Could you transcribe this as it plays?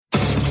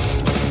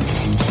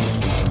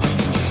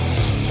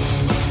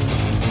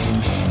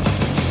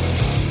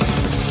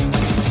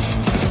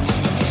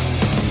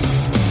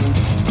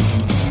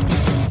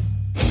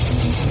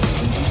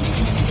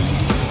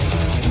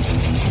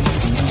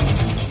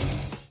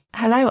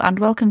Hello and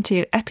welcome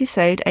to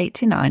episode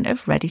 89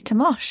 of Ready to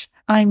Mosh.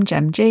 I'm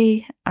Gem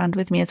G, and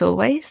with me as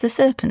always, the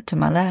serpent to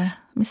my lair,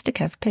 Mr.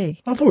 Kev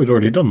P. I thought we'd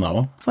already done that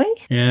one. Have we?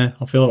 Yeah,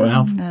 I feel like we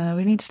have. No,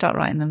 we need to start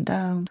writing them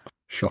down.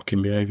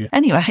 Shocking behaviour.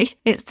 Anyway,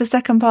 it's the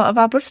second part of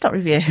our Bloodstock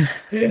review.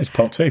 It is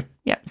part 2.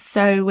 Yep,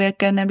 so we're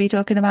going to be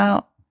talking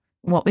about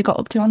what we got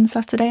up to on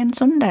Saturday and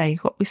Sunday,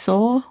 what we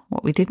saw,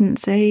 what we didn't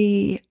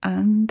see,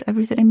 and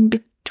everything in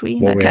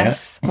between, I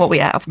guess. What we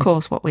ate, of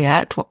course, what we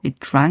ate, what we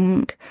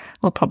drank.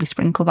 We'll probably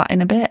sprinkle that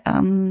in a bit,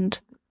 and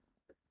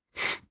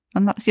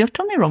that's your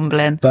tummy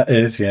rumbling. That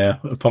is, yeah.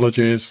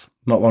 Apologies.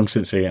 Not long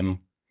since eating.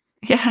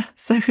 Yeah,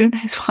 so who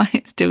knows why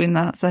it's doing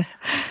that. So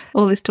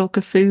all this talk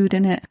of food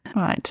in it.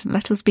 Right,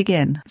 let us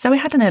begin. So we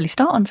had an early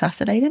start on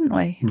Saturday, didn't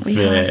we? We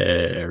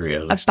Very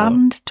early a start.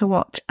 band to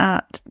watch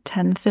at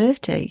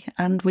 10:30,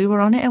 and we were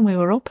on it and we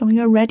were up and we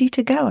were ready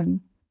to go, and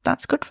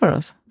that's good for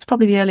us. It's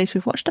probably the earliest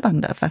we've watched a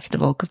band at a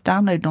festival, because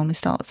download normally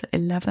starts at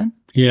 11.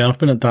 Yeah, I've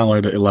been at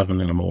download at 11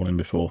 in the morning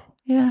before.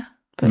 Yeah.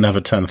 But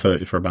Never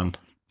 10:30 for a band.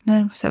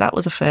 no, so that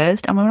was a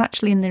first, and we were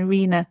actually in the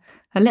arena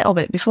a little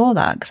bit before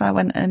that, because I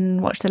went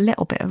and watched a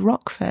little bit of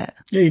Rockfit.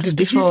 Yeah, you did.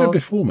 Did you go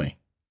before me?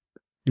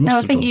 You must No,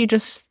 I have think done. you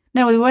just...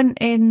 No, we went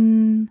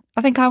in...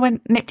 I think I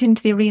nipped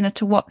into the arena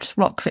to watch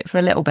Rockfit for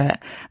a little bit,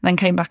 and then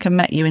came back and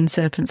met you in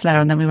Serpent's Lair,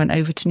 and then we went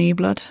over to New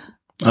Blood.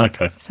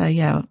 Okay. So,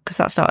 yeah, because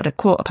that started at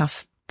 10:15,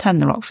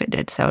 the Rockfit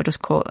did, so I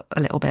just caught a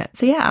little bit.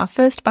 So, yeah, our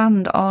first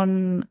band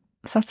on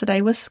Saturday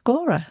was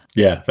Scorer.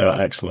 Yeah, they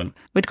were excellent.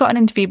 We'd got an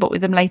interview booked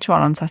with them later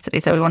on Saturday,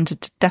 so we wanted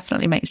to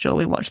definitely make sure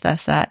we watched their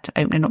set,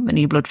 opening up the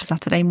New Blood for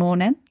Saturday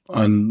morning.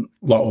 And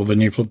like all the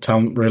New Blood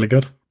talent, really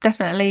good.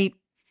 Definitely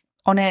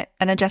on it,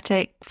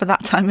 energetic for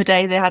that time of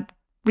day. They had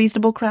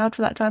reasonable crowd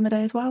for that time of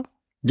day as well.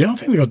 Yeah, I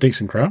think they got a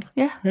decent crowd.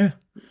 Yeah. Yeah.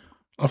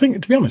 I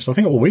think, to be honest, I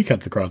think all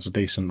weekend the crowds are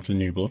decent for the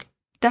New Blood.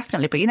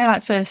 Definitely, but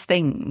like first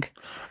thing,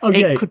 Oh,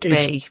 yeah, it could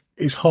be.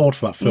 It's hard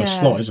for that first Yeah.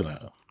 slot, isn't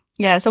it?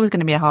 Yeah, it's always going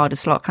to be a harder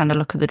slot kind of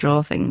luck of the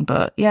draw thing,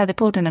 but yeah, they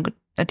pulled in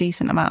a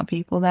decent amount of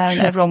people there, and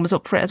everyone was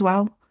up for it as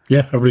well.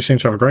 Yeah, everybody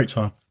seems to have a great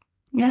time.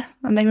 Yeah,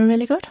 and they were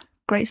really good.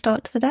 Great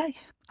start to the day.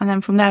 And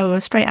then from there, we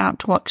were straight out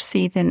to watch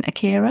Seething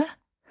Akira.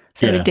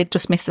 So we did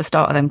just miss the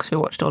start of them because we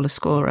watched all the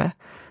Scorer.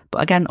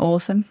 But again,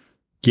 awesome.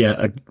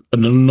 Yeah,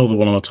 another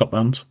one of my top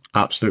bands.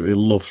 Absolutely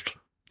loved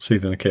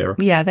Seething Akira.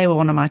 Yeah, they were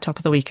one of my top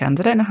of the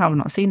weekends. I don't know how I've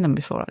not seen them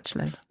before,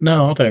 actually.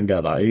 No, I don't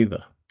get that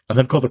either. And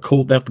they have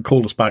the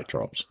coolest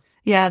backdrops.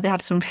 Yeah, they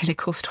had some really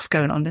cool stuff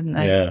going on, didn't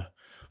they? Yeah.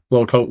 A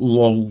lot of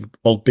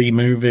old B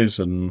movies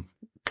and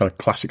kind of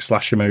classic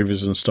slasher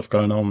movies and stuff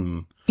going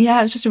on. Yeah,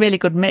 it was just a really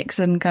good mix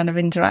and kind of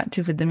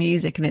interactive with the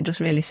music, and it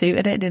just really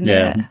suited it, didn't it?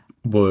 Yeah,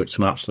 worked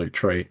an absolute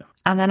treat.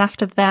 And then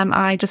after them,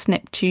 I just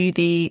nipped to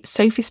the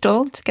Sophie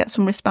stall to get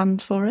some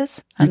wristbands for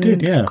us. And You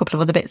did, yeah. A couple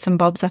of other bits and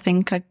bobs I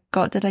think I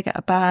got. Did I get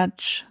a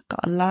badge?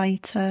 Got a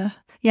lighter?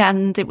 Yeah,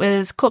 and it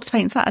was Corpse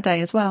Paint Saturday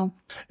as well.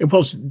 It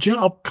was, do you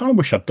know, I kind of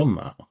wish I'd done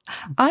that.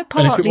 I And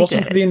partly if it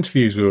wasn't did. for the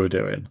interviews we were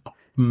doing, I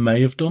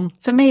may have done.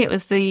 For me, it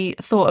was the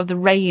thought of the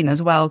rain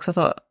as well, because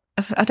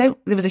I thought,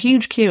 there was a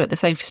huge queue at the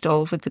Sophie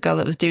stall with the girl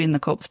that was doing the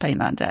corpse paint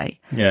that day.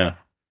 Yeah.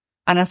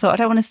 And I thought, I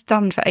don't want to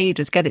stand for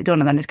ages, get it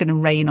done, and then it's going to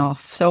rain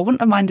off. So I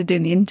wouldn't have minded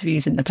doing the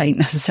interviews in the paint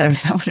necessarily.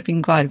 That would have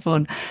been quite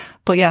fun.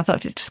 But yeah, I thought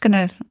if it's just going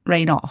to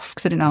rain off,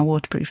 because I didn't know how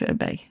waterproof it would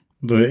be.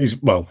 It's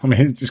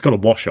got to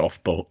wash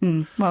off, but...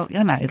 Well,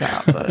 you know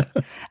that.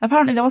 But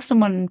apparently there was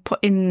someone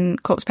putting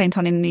corpse paint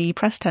on in the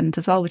press tent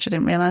as well, which I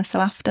didn't realise till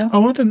after.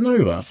 Oh, I didn't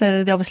know that.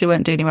 So they obviously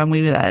weren't doing it when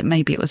we were there.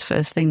 Maybe it was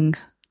first thing.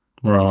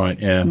 Right,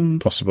 yeah,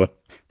 possibly.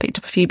 Picked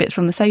up a few bits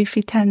from the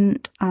Sophie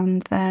tent,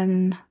 and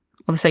then...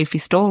 Or the Sophie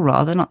stall,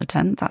 rather, not the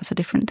tent. That's a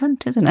different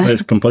tent, isn't it?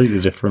 It's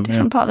completely different,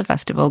 Different part of the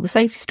festival, the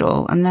Sophie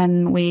stall. And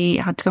then we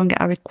had to go and get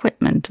our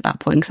equipment at that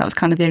point, because that was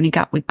kind of the only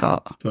gap we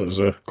got. So it was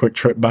a quick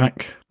trip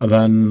back. And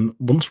then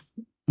once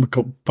we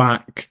got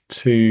back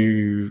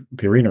to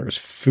the arena, it was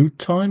food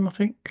time, I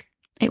think.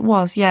 It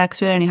was, yeah,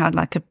 because we only had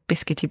like a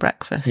biscuity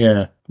breakfast.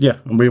 Yeah.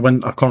 And we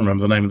went, I can't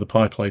remember the name of the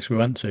pie place we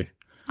went to.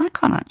 I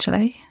can't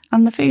actually.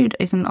 And the food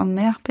isn't on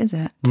the app, is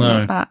it?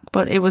 No. Back,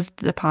 but it was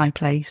the pie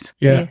place.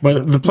 Yeah,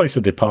 well, the place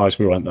that did pies,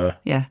 we went there.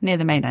 Yeah, near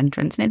the main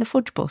entrance, near the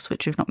fudge bus,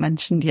 which we've not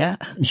mentioned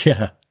yet.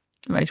 Yeah.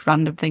 The most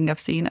random thing I've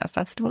seen at a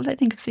festival. I don't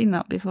think I've seen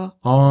that before.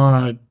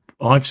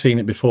 I've seen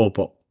it before,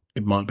 but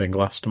it might have been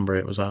Glastonbury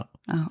it was at.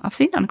 Oh, I've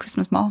seen it on a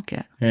Christmas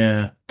market.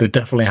 Yeah, they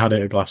definitely had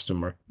it at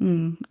Glastonbury.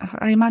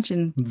 I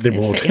imagine They it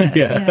would, fit in it,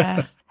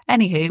 yeah.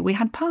 Anywho, we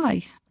had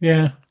pie.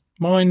 Yeah,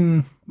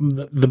 mine,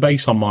 the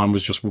base on mine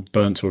was just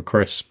burnt to a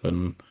crisp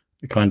and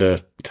it kind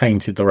of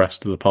tainted the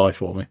rest of the pie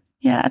for me.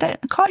 Yeah, I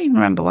can't even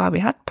remember why we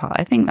had pie.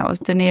 I think that was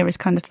the nearest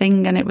kind of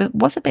thing, and it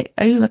was a bit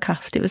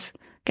overcast. It was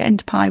getting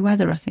to pie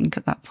weather, I think,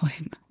 at that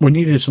point. We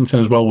needed something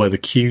as well where the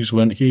queues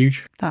weren't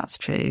huge. That's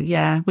true,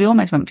 yeah. We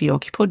almost went for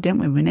Yorkie Pud,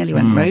 didn't we? We nearly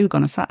went rogue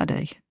on a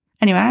Saturday.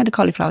 Anyway, I had a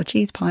cauliflower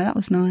cheese pie. That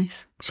was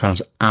nice.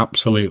 Sounds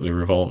absolutely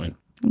revolting.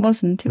 It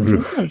wasn't. It was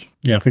lovely.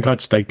 Yeah, I think I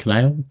had steak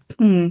and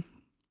ale.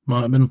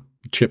 Might have been.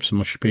 Chips and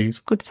mushy peas.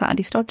 Good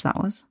Saturday stodge, that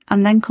was.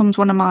 And then comes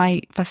one of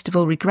my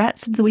festival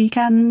regrets of the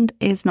weekend,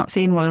 is not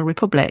seeing Royal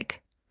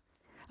Republic.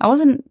 I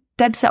wasn't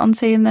dead set on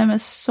seeing them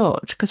as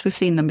such because we've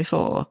seen them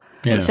before.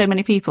 Yeah. But so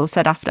many people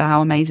said after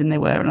how amazing they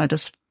were, and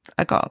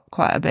I got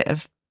quite a bit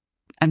of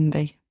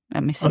envy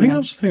at missing I think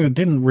them. that's the thing that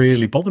didn't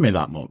really bother me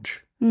that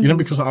much. You know,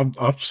 because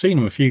I've seen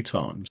them a few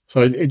times.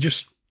 So it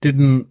just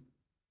didn't...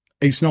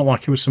 It's not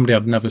like it was somebody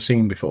I'd never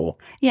seen before.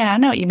 Yeah, I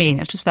know what you mean.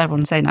 It's just with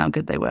everyone saying how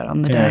good they were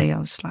on the day. I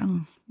was just like,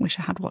 wish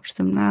I had watched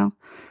them now.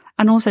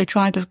 And also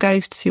Tribe of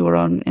Ghosts, who were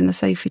on in the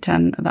Sophie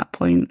tent at that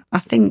point. I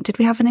think, did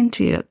we have an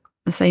interview at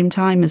the same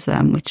time as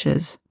them, which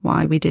is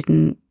why we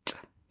didn't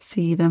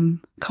see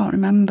them? Can't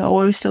remember.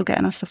 Or were we still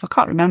getting our stuff? I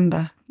can't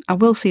remember. I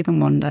will see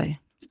them one day.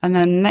 And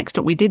then next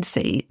up we did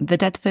see The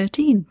Dead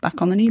 13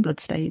 back on the New Blood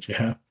stage.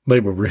 Yeah, they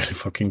were really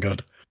fucking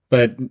good. They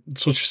had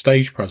such a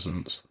stage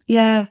presence.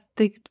 Yeah,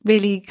 they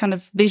really kind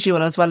of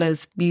visual as well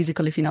as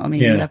musical, if you know what I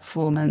mean, their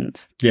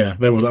performance. Yeah,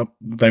 they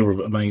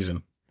were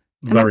amazing.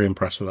 Very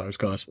impressed with those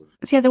guys.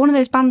 So yeah, they're one of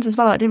those bands as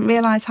well. I didn't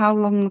realise how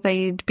long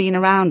they'd been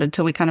around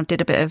until we kind of did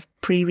a bit of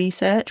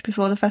pre-research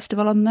before the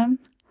festival on them.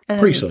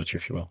 Pre-search,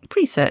 if you will.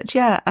 Pre-search,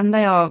 yeah. And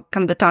they are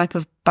kind of the type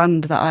of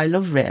band that I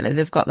love, really.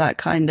 They've got that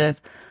kind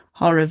of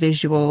horror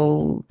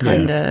visual,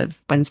 kind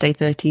of Wednesday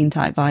 13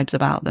 type vibes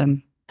about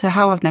them. So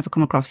how I've never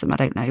come across them, I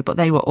don't know, but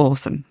they were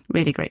awesome.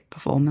 Really great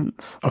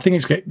performance. I think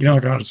it's good. You know,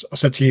 guys, I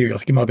said to you, I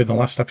think it might be the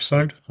last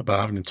episode about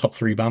having the top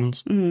 3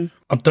 bands.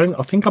 I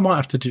think I might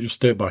have to just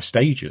do it by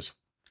stages.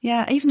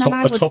 Yeah, even then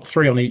top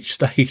 3 on each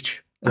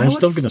stage. And I'm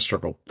still going to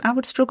struggle. I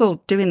would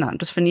struggle doing that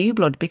just for New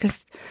Blood,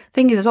 because the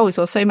thing is, we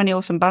saw so many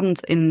awesome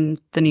bands in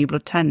the New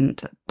Blood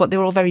tent, but they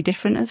were all very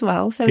different as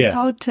well. So it's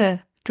hard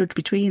to judge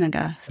between, I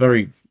guess.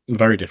 Very,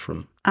 very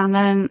different. And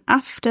then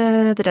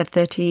after The Dead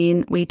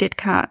 13, we did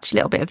catch a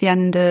little bit of the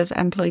end of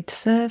Employed to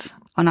Serve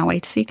on our way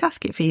to see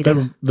Casket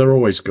Feeder. They're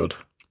always good.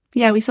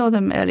 Yeah, we saw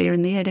them earlier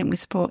in the year, didn't we?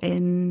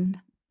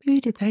 Supporting... Who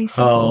did they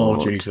support?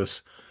 Oh,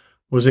 Jesus.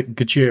 Was it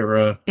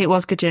Gajira? It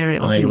was Gajira.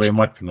 It wasn't Alien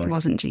Weaponry. It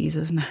wasn't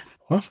Jesus, no.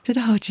 What?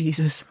 Oh,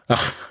 Jesus.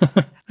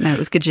 No, it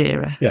was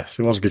Gajira. Yes,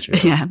 it was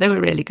Gajira. Yeah, they were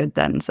really good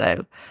then.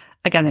 So,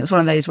 again, it was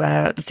one of those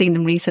where I'd seen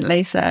them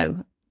recently,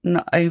 so...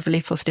 not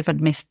overly fussed if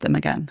I'd missed them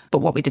again. But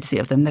what we did see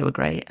of them, they were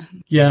great.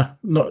 Yeah,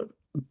 not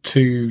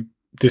too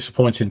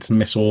disappointing to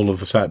miss all of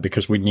the set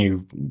because we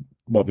knew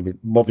what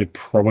they'd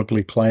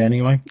probably play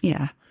anyway.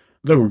 Yeah.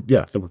 They were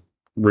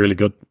really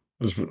good,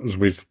 as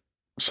we've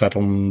said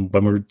on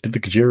when we did the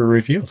Gajira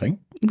review, I think.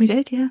 We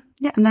did, yeah.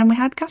 Yeah, and then we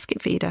had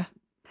Casket Feeder.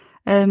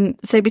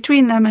 So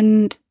between them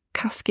and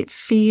Casket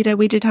Feeder,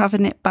 we did have a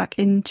nip back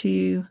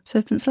into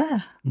Serpent's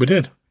Lair. We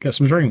did. Get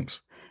some drinks.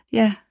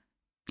 Yeah.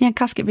 Yeah,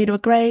 Casket Feeder were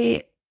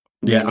great.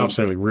 Yeah,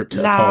 absolutely ripped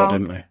it apart,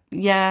 didn't they?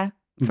 Yeah,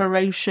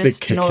 ferocious big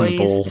kick noise. in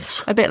the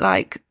balls. A bit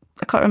like,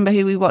 I can't remember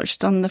who we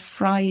watched on the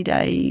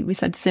Friday. We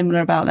said similar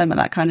about them at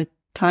that kind of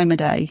time of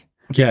day.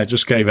 Yeah,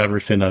 just gave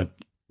everything a...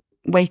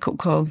 wake-up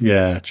call.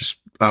 Yeah, just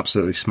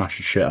absolutely smashed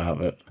the shit out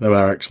of it. They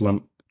were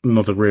excellent.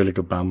 Another really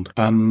good band.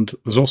 And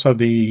there's also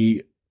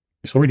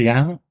it's already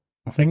out,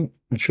 I think.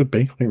 It should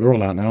be. I think they're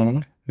all out now,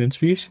 aren't they? The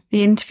interviews?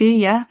 The interview,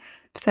 yeah.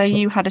 So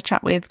you had a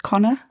chat with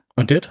Connor.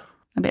 I did.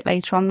 A bit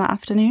later on that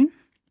afternoon.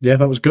 Yeah,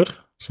 that was good.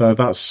 So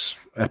that's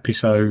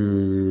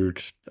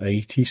episode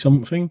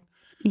 80-something.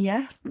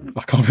 Yeah.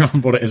 I can't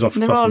remember what it is off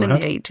the top of my head. They're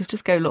all in the 80s.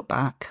 Just go look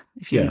back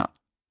if you're not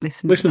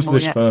listening Listen to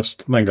this yet.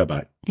 first, then go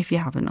back. If you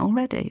haven't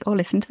already. Or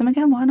listen to them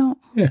again, why not?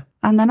 Yeah.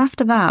 And then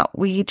after that,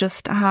 we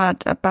just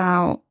had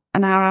about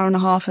an hour and a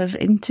half of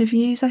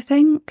interviews, I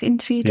think,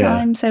 interview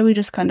time. So we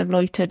just kind of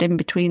loitered in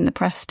between the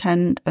press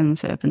tent and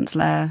Serpent's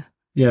Lair.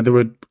 Yeah, they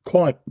were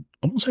quite,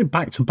 I won't say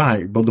back to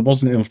back, but there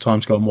wasn't enough time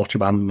to go and watch a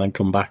band and then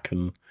come back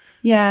and...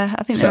 Yeah,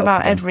 I think they were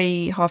about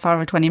every half hour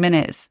or 20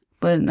 minutes,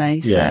 weren't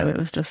they? So it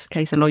was just a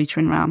case of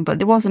loitering around. But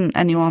there wasn't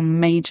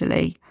anyone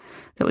majorly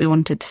that we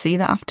wanted to see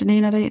that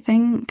afternoon, I don't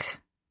think.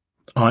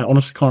 I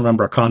honestly can't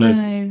remember.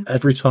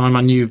 Every time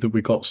I knew that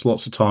we got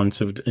lots of time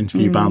to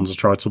interview bands, I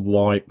tried to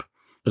wipe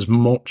as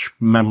much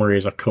memory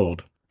as I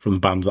could from the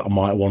bands that I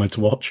might have wanted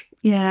to watch.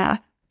 Yeah.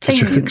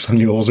 Because I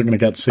knew I wasn't going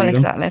to get to see them.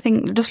 Exactly. I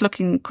think just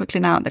looking quickly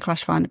now at the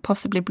Clash Finder,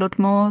 possibly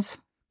Bloodmoors.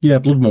 Yeah,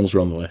 Bloodmoors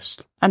were on the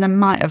list. And I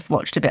might have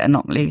watched a bit of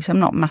Knock Loose. I'm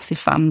not a massive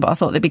fan, but I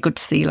thought they'd be good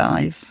to see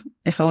live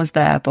if I was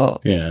there,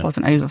 but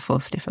wasn't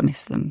overfussed if I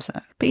missed them. So,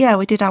 but yeah,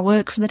 we did our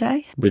work for the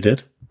day. We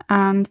did.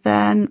 And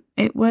then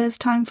it was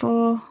time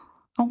for...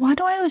 Oh, why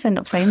do I always end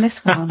up saying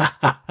this one?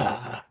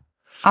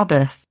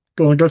 Abath.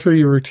 Go on, go through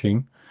your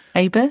routine.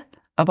 Abath?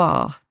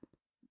 Abath?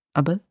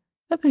 Abath?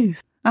 A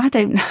booth? I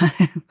don't know.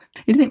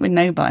 You'd think we'd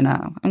know by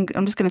now.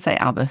 I'm just going to say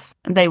Abath.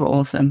 And they were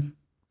awesome.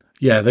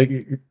 Yeah,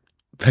 they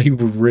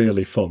were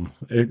really fun.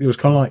 It was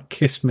kind of like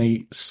Kiss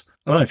meets...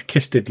 I don't know if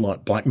Kiss did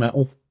like black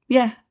metal.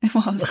 Yeah, it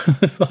was.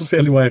 That's the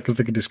only way I can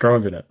think of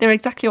describing it. They were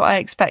exactly what I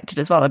expected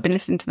as well. I've been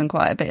listening to them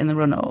quite a bit in the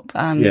run-up.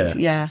 And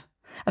yeah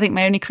I think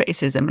my only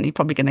criticism, and you're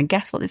probably going to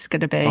guess what this is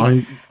going to be.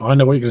 I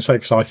know what you're going to say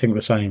because I think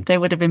the same. They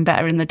would have been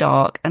better in the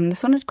dark. And the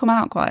sun had come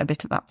out quite a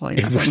bit at that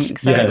point, I think.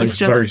 So it was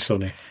very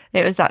sunny.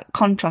 It was that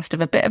contrast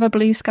of a bit of a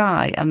blue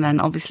sky and then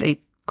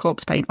obviously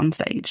corpse paint on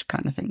stage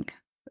kind of thing.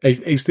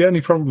 It's the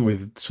only problem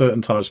with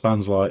certain types of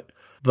bands like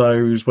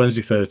those,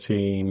 Wednesday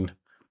 13,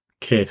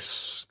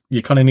 Kiss,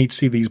 you kind of need to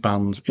see these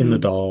bands in the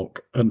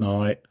dark at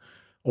night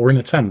or in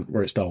a tent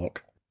where it's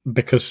dark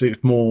because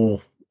it's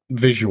more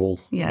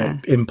visual. Yeah.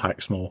 It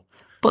impacts more.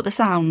 But the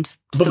sound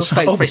still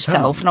spoke for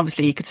itself, and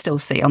obviously you could still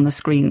see on the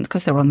screens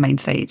because they were on the main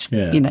stage.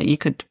 Yeah. You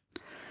could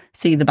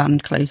see the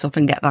band close up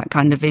and get that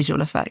kind of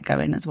visual effect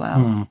going as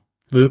well.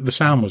 The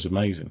sound was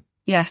amazing.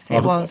 Yeah,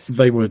 it was.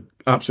 They were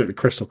absolutely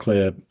crystal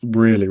clear,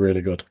 really,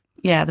 really good.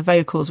 Yeah, the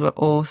vocals were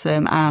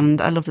awesome, and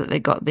I love that they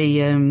got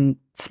the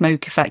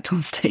smoke effect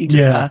on stage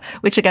as well,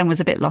 which again was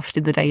a bit lost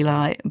in the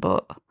daylight,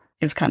 but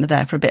it was kind of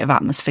there for a bit of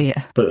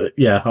atmosphere. But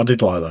yeah, I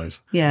did like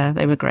those. Yeah,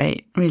 they were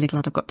great. Really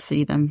glad I got to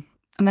see them.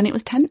 And then it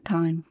was tent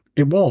time.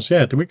 It was,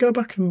 yeah. Did we go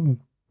back and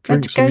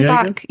drink some Jaeger?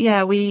 Back,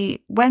 yeah, we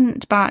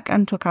went back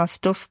and took our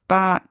stuff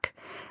back,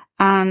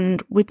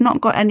 and we'd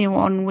not got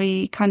anyone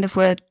we kind of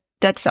were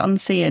dead set on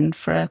seeing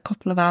for a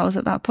couple of hours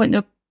at that point.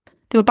 There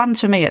were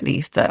bands for me, at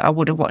least, that I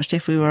would have watched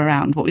if we were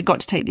around, but we got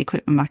to take the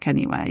equipment back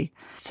anyway.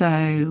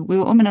 So we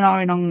were and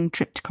ahhing on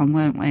Triptychon,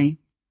 weren't we?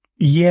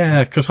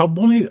 Yeah, because I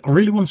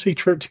really want to see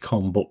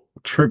Triptychon, but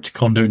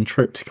Triptychon doing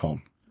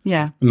Triptychon.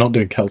 Yeah. Not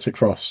doing Celtic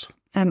Frost.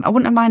 I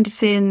wouldn't have minded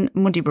seeing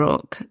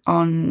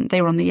Muddybrook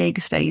they were on the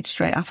Jaeger stage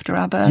straight after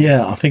ABBA.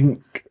 Yeah, I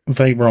think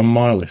they were on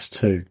my list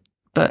too.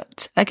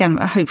 But again,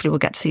 hopefully we'll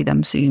get to see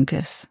them soon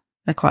because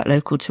they're quite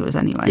local to us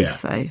anyway. Yeah.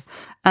 So,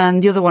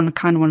 and the other one I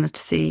kind of wanted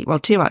to see, well,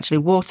 two actually,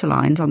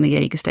 Waterlines on the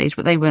Jaeger stage,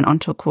 but they weren't on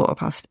till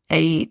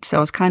 8:15. So I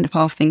was kind of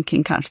half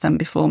thinking catch them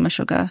before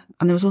Meshuggah.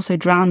 And there was also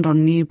Drowned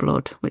on New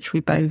Blood, which we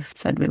both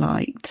said we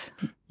liked.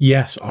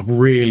 Yes, I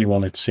really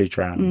wanted to see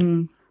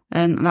Drowned.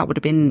 And that would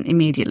have been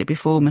immediately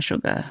before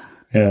Meshuggah.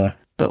 Yeah.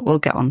 But we'll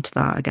get on to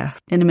that, I guess,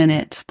 in a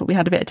minute. But we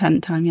had a bit of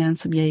tent time, and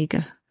some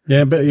Jaeger.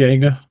 Yeah, a bit of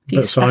Jaeger, a bit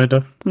of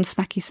cider. Some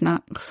snacky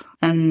snacks.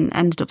 And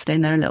ended up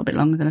staying there a little bit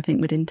longer than I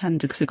think we'd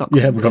intended because we got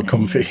comfy. Yeah, we got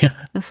comfy.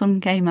 The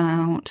sun came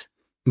out.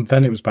 And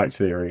then it was back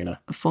to the arena.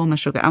 For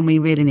Meshuggah, and we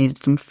really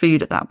needed some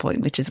food at that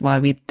point, which is why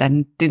we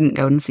then didn't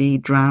go and see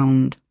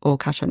Drowned or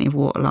catch any of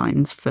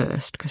Waterlines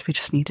first because we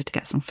just needed to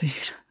get some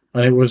food.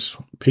 And it was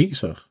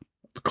pizza.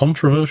 The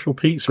controversial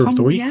pizza of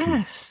the week.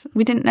 Yes.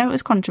 We didn't know it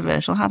was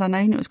controversial. Had I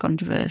known it was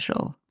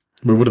controversial,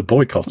 we would have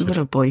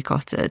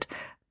boycotted.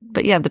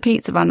 But yeah, the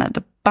pizza van at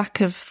the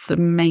back of the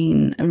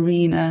main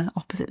arena,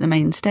 opposite the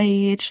main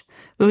stage.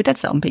 We were dead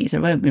set on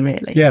pizza, weren't we,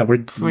 really? Yeah, we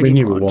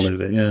knew we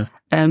wanted it,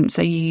 yeah.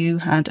 So you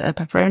had a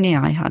pepperoni,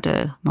 I had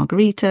a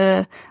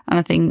margarita, and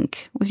I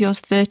think, was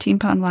yours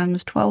 £13, mine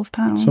was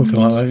 £12? Something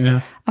like that,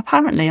 yeah.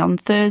 Apparently on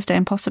Thursday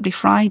and possibly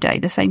Friday,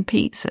 the same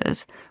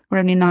pizzas were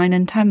only £9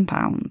 and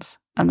 £10.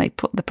 And they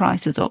put the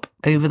prices up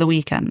over the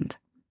weekend,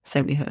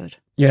 so we heard.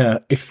 Yeah,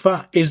 if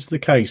that is the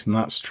case and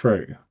that's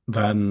true,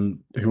 then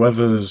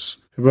whoever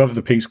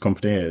the pizza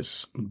company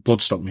is,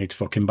 Bloodstock need to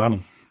fucking ban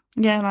them.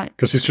 Yeah,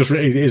 because it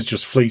is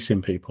just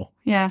fleecing people.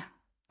 Yeah,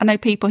 I know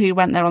people who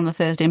went there on the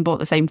Thursday and bought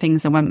the same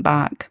things and went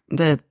back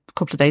the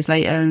couple of days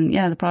later, and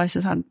yeah, the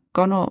prices had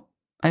gone up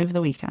over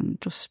the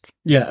weekend.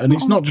 And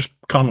it's not just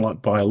kind of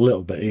like by a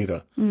little bit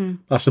either.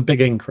 That's a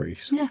big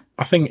increase. Yeah,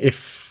 I think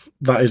if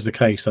that is the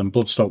case, then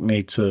Bloodstock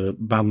need to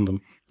ban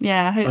them.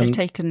 Yeah, I hope they've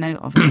taken note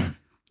of it.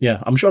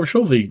 Yeah, I'm sure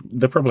they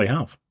probably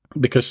have,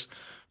 because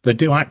they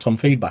do act on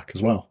feedback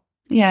as well.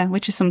 Yeah,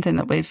 which is something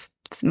that we've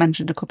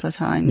mentioned a couple of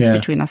times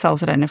between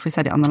ourselves. I don't know if we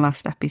said it on the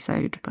last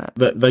episode,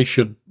 but they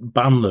should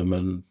ban them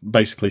and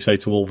basically say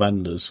to all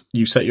vendors,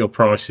 you set your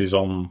prices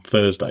on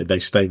Thursday, they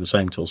stay the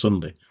same till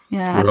Sunday,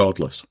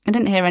 regardless. I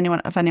didn't hear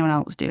of anyone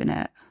else doing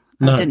it.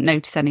 No. I didn't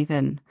notice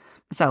anything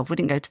myself. We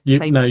didn't go to the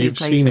same food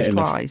places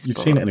twice. You've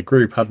seen it in a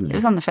group, hadn't you? It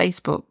was on the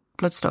Facebook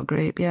Bloodstock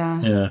group, yeah.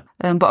 Yeah.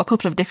 But a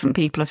couple of different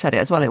people have said it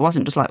as well. It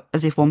wasn't just like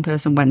as if one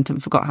person went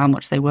and forgot how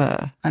much they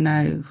were. I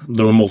know.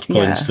 There were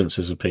multiple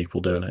instances of people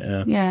doing it,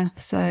 yeah. Yeah,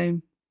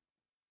 so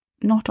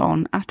not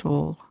on at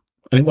all.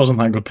 And it wasn't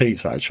that good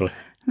pizza, actually,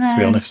 to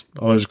be honest.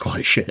 It was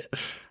quite shit.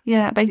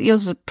 Yeah, basically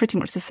yours was pretty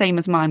much the same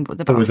as mine, but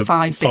with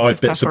about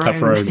five bits of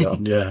pepperoni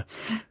on, yeah.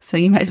 So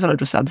you may as well have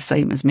just had the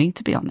same as me,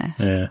 to be honest.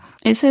 Yeah.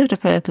 It served a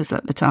purpose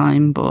at the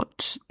time,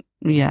 but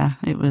yeah,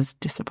 it was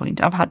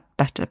disappointing. I've had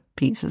better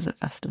pizzas at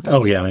festivals.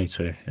 Oh yeah, me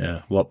too.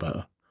 Yeah, a lot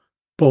better.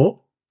 But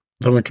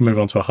then we can move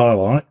on to a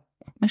highlight.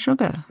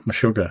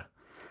 Meshuggah.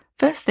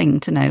 First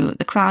thing to note,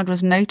 the crowd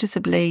was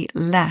noticeably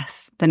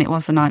less than it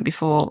was the night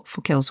before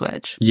for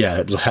Killswitch. Yeah,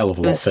 it was a hell of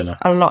a lot thinner.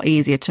 A lot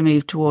easier to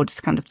move towards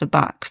kind of the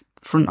back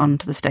front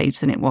onto the stage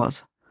than it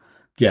was.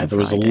 Yeah, there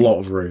was a lot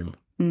of room.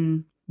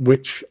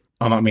 Which,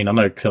 and I mean, I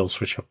know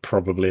Killswitch are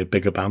probably a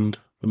bigger band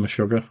than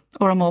Meshuggah.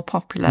 Or a more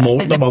popular. Well,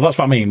 that's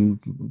what I mean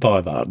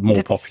by that,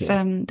 more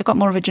popular. They've got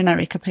more of a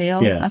generic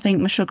appeal. Yeah. I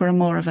think Meshuggah are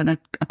more of an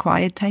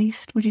acquired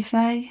taste, would you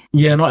say?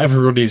 Yeah, not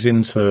everybody's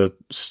into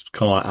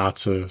kind of like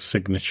outer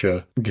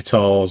signature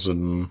guitars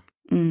and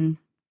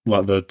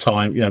like the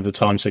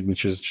time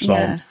signatures just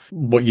aren't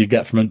what you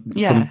get from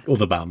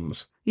other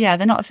bands. Yeah,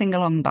 they're not a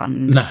sing-along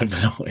band. No,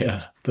 they're not,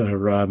 yeah.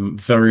 They're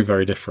very,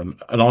 very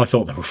different. And I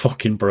thought they were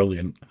fucking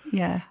brilliant.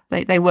 Yeah,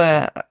 they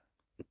were.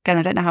 Again,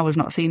 I don't know how we've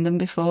not seen them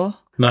before.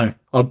 No.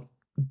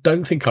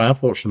 don't think I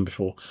have watched them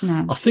before.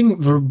 No. I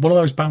think they're one of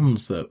those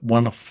bands that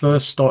when I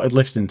first started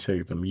listening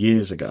to them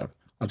years ago,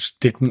 I just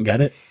didn't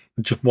get it.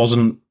 I just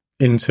wasn't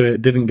into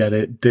it, didn't get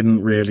it,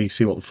 didn't really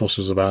see what the fuss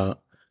was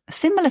about.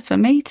 Similar for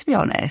me, to be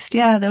honest.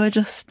 Yeah, they were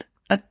just,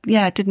 I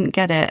didn't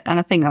get it. And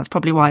I think that's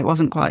probably why it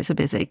wasn't quite so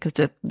busy, because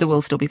there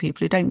will still be people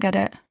who don't get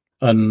it.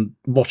 And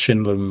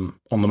watching them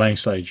on the main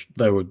stage,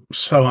 they were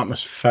so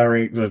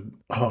atmospheric.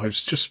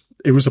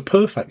 It was a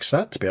perfect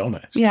set, to be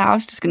honest. Yeah, I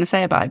was just going to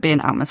say about it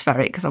being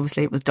atmospheric, because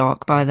obviously it was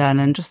dark by then,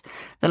 and just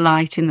the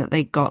lighting that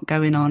they got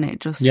going on, it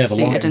just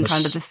suited, and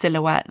kind of the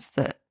silhouettes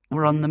that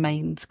were on the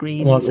main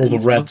screen. Like all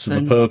the reds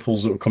and the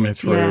purples that were coming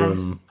through.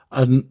 Yeah.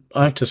 And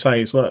I have to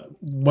say, it's like,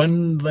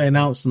 when they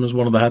announced them as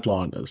one of the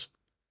headliners,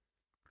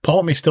 part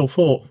of me still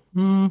thought,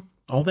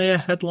 are they a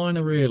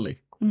headliner really?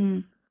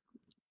 Mm.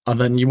 And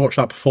then you watch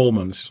that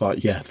performance, it's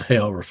like, yeah, they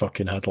are a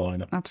fucking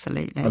headliner.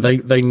 Absolutely. And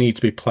they need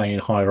to be playing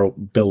higher up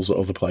bills at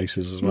other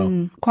places as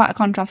well. Quite a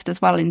contrast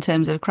as well in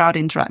terms of crowd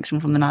interaction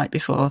from the night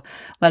before,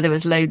 where there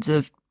was loads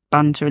of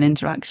banter and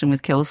interaction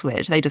with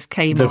Killswitch. They just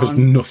came There was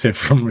nothing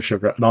from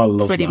Sugar, and I love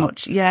that. Pretty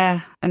much,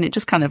 yeah. And it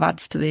just kind of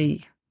adds to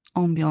the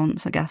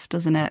ambience, I guess,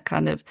 doesn't it?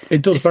 Kind of.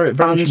 It does very,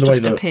 very much in the way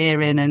that just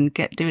appearing and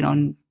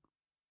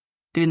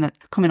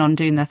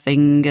doing their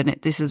thing, and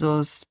this is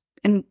us.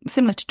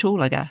 Similar to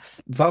Tool, I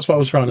guess. That's what I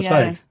was trying to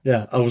say.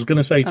 Yeah, I was going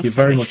to say to you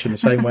very much in the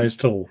same way as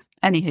Tool.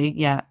 Anywho,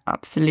 yeah,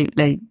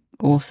 absolutely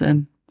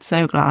awesome.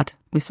 So glad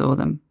we saw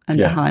them, and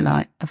the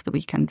highlight of the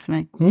weekend for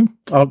me.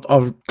 I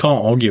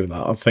can't argue with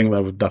that. I think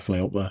they were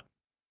definitely up there.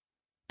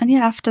 And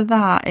yeah, after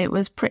that, it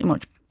was pretty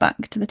much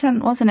back to the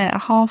tent, wasn't it? I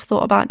half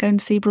thought about going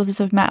to see Brothers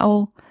of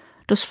Metal,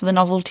 just for the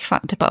novelty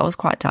factor, but I was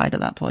quite tired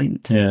at that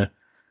point. Yeah.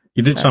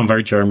 You did sound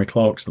very Jeremy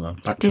Clarkson then.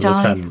 Back to the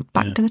tent.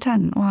 Back to the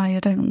tent? Why? I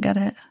don't get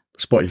it.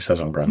 That's what he says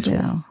on Grand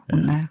Tour.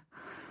 Yeah,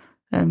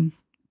 no.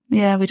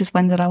 Yeah, we just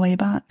wended our way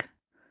back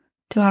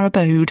to our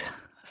abode.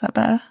 Is that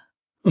better?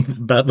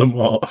 Better than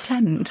what?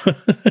 Tent.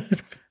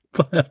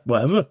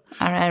 Whatever.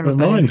 Our air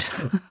abode.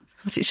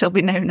 What it shall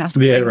be known as.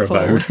 The air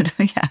abode.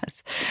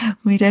 Yes.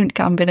 We don't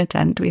camp in a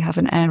tent, we have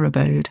an air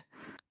abode.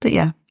 But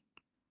yeah,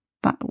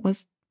 that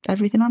was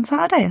everything on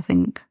Saturday, I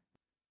think.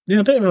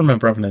 Yeah, I don't even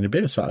remember having any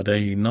beer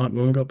Saturday night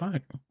when we got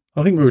back.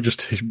 I think we were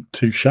just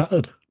too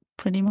shattered.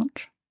 Pretty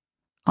much.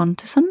 On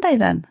to Sunday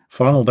then.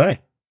 Final day.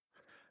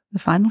 The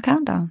final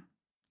countdown.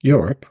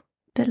 Europe.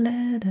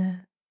 Da-da-da,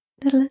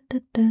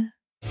 da-da-da-da.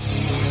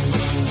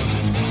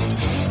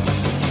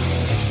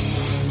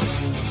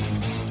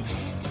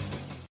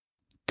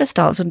 To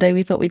start Sunday,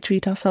 we thought we'd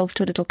treat ourselves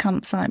to a little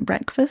campsite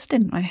breakfast,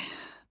 didn't we?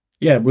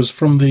 Yeah, it was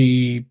from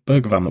the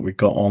burger van that we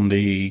got on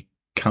the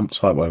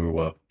campsite where we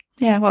were.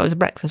 Yeah, well, it was a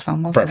breakfast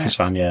van, wasn't it? Breakfast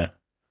van, yeah.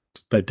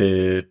 They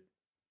did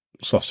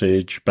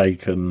sausage,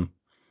 bacon,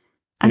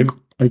 and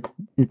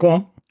go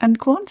on. And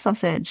corn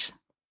sausage,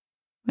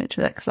 which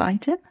was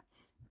exciting.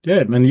 Yeah,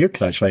 I mean, you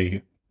could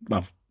actually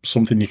have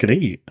something you could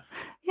eat.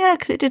 Yeah,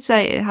 because it did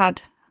say it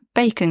had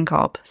bacon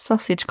cob,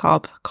 sausage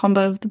cob,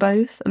 combo of the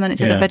both, and then it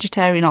said a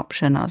vegetarian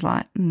option. I was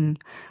like,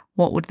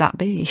 what would that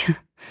be?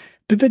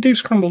 Did they do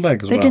scrambled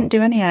egg as well? They didn't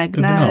do any egg,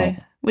 no.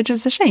 Which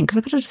was a shame, because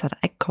I could have just had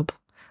egg cob.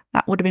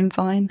 That would have been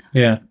fine.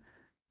 Yeah.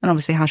 And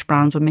obviously hash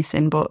browns were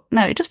missing, but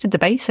no, it just did the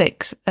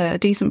basics, a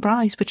decent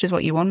price, which is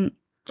what you want.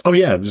 Oh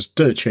yeah, it was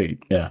dirt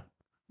cheap, yeah.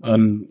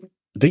 And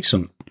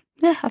decent.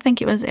 Yeah, I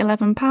think it was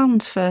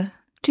 £11 for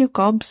 2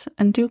 cobs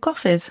and 2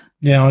 coffees.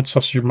 Yeah, I had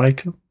sausage and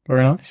bacon.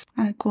 Very nice.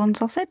 I had corn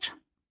sausage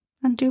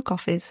and 2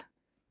 coffees.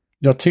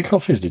 You had 2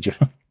 coffees, did you?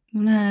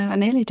 No, I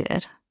nearly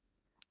did.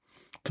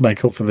 To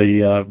make up for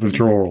the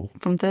withdrawal.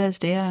 From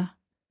Thursday, yeah.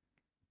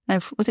 No,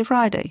 was it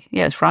Friday?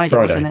 Yeah, it was Friday,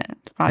 wasn't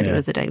it? Friday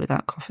was the day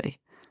without coffee.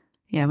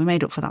 Yeah, we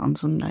made up for that on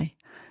Sunday.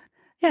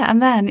 Yeah,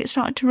 and then it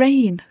started to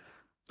rain.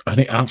 And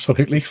it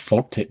absolutely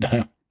fucked it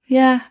down.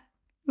 Yeah,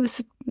 it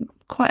was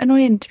quite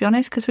annoying, to be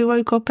honest, because we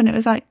woke up and it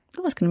was like,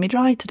 oh, it's going to be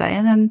dry today.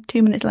 And then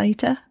 2 minutes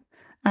later,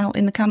 out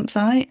in the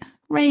campsite,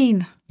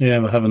 rain. Yeah,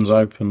 the heavens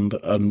opened.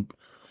 And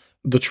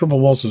the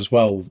trouble was as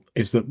well,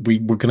 is that we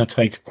were going to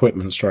take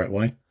equipment straight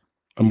away.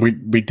 And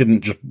we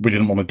didn't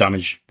want to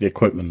damage the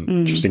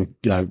equipment,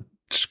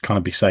 just kind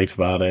of be safe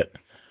about it.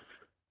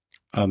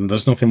 And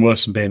there's nothing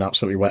worse than being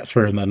absolutely wet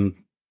through and then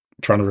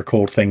trying to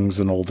record things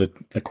and all the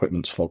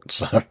equipment's fucked.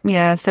 So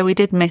yeah, so we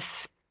did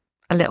miss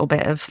a little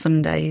bit of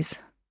Sunday's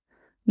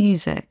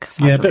music.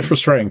 Sadly. Yeah, a bit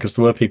frustrating because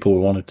there were people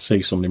we wanted to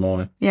see Sunday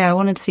morning. Yeah, I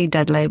wanted to see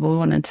Dead Label, we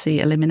wanted to see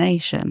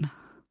Elimination.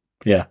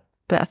 Yeah.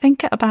 But I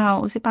think at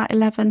was it about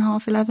 11,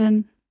 half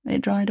 11,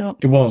 it dried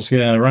up? It was,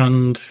 yeah,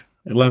 around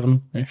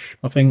 11-ish,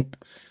 I think.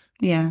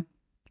 Yeah.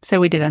 So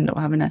we did end up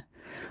having a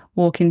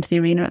walk into the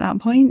arena at that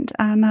point,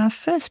 and our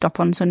first stop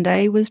on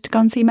Sunday was to go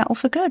and see Metal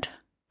for Good.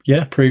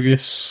 Yeah,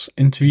 previous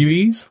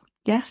interviewees.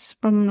 Yes,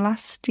 from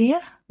last year.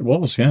 It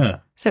was, yeah.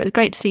 So it was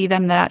great to see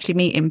them there, actually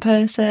meet in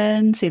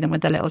person, see them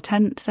with their little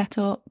tent set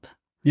up.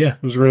 Yeah,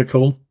 it was really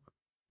cool.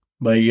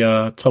 They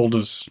told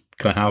us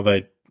kind of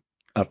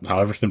how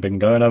everything had been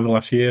going over the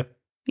last year.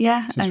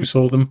 Yeah. Since we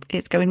saw them.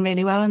 It's going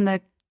really well and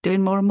they're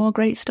doing more and more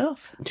great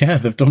stuff. Yeah,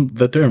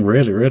 they're doing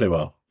really, really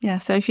well. Yeah,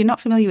 so if you're not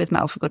familiar with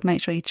Metal for Good,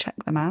 make sure you check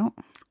them out.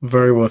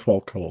 Very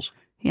worthwhile cause.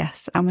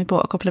 Yes, and we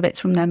bought a couple of bits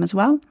from them as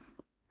well.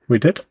 We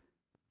did.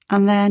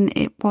 And then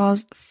it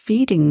was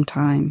feeding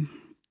time.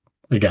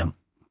 Again.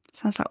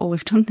 Sounds like all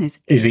we've done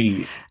is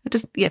eat.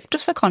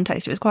 Just for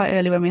context, it was quite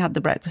early when we had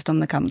the breakfast on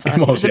the campsite.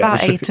 It was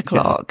about 8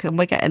 o'clock, and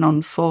we're getting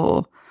on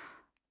for,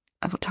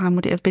 what time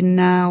would it have been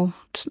now?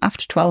 Just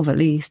after 12 at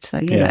least, so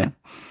you know.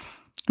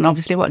 And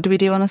obviously, what do we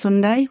do on a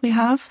Sunday? We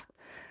have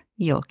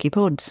Yorkie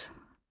puds.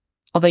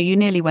 Although you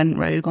nearly went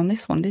rogue on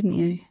this one, didn't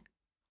you?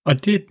 I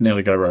did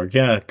nearly go rogue,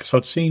 yeah, because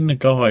I'd seen a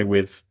guy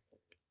with,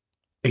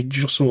 it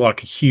just looked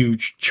like a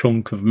huge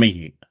chunk of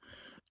meat,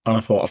 and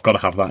I thought, I've got to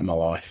have that in my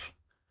life.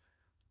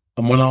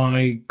 And when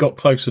I got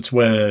closer to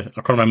where,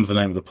 I can't remember the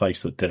name of the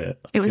place that did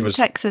it. It was a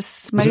Texas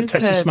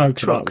smoker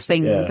truck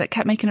thing that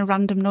kept making a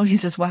random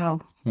noise as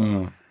well.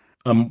 When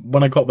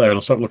I got there and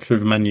I started looking through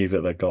the menu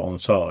that they got on the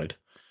side,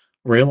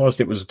 I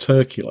realised it was a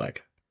turkey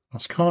leg. I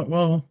was kind of,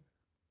 well,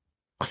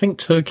 I think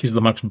turkey's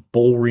the most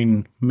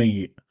boring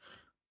meat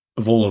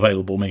of all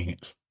available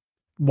meats.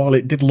 While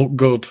it did look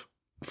good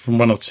from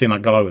when I'd seen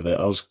that guy with it,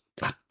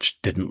 I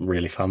just didn't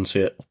really fancy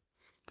it.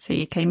 So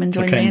you came and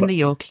joined me in the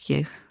Yorkie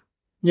queue.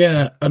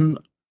 Yeah, and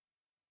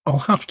I'll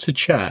have to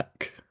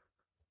check,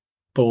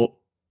 but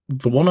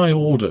the one I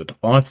ordered,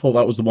 I thought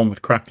that was the one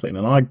with crackling,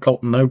 and I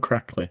got no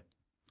crackling.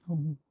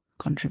 Oh,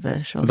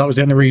 controversial. That was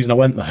the only reason I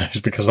went there,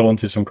 is because I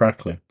wanted some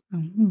crackling.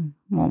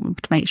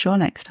 Want to make sure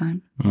next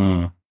time.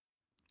 Mm.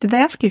 Did they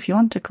ask you if you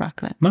wanted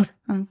crackling? No.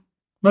 Oh.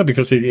 No,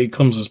 because it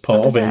comes as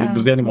part of it. It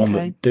was the only one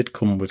that did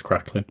come with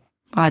crackling.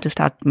 I just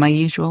had my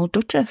usual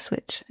Duchess,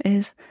 which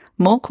is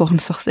more corn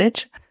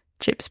sausage,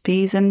 chips,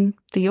 peas, and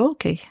the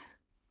Yorkie.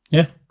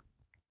 Yeah.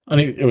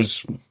 And it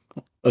was,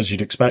 as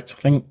you'd expect,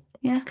 I think.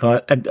 Yeah.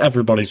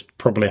 Everybody's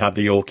probably had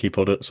the Yorkie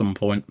pud at some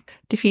point.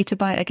 Defeated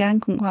by it again,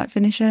 couldn't quite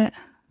finish it.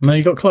 No,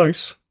 you got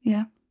close.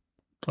 Yeah.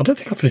 I don't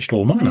think I finished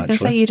all mine, actually. I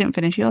say you didn't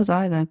finish yours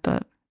either,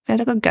 but we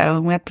had a good go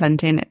and we had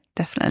plenty and it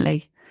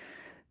definitely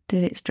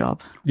did its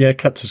job. Yeah, it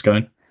kept us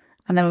going.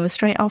 And then we were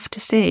straight off to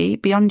see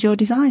Beyond Your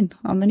Design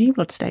on the New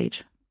Blood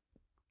stage.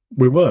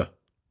 We were.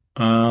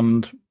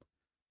 And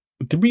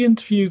did we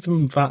interview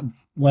them that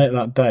late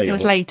that day? It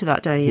was later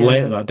that day, yeah.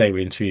 Later that day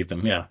we interviewed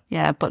them, yeah.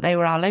 Yeah, but they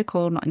were our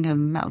local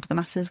Nottingham Metal to the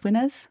Masses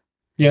winners.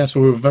 Yeah, so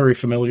we were very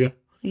familiar.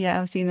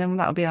 Yeah, I've seen them.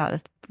 That'll be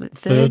like the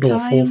third or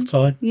fourth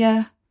time.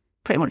 Yeah,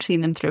 pretty much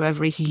seen them through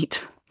every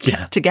heat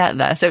to get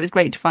there. So it was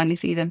great to finally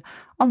see them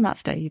on that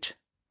stage.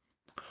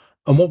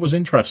 And what was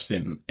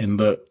interesting in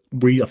that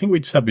I think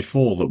we'd said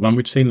before that when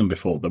we'd seen them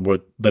before,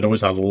 they'd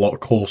always had a lot of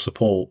core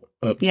support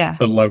at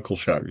local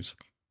shows,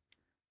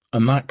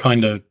 and that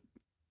kind of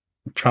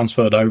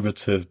transferred over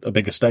to a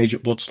bigger stage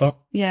at Bloodstock.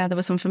 Yeah, there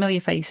were some familiar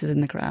faces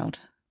in the crowd.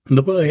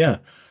 There were, yeah,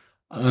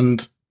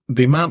 and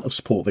the amount of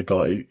support they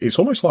got, it's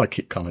almost like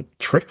it kind of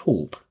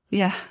tripled.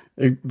 Yeah,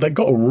 they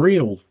got a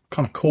real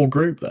kind of core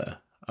group there,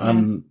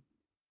 and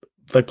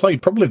they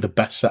played probably the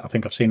best set I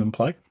think I've seen them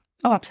play.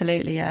 Oh,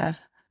 absolutely, yeah.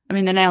 I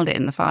mean, they nailed it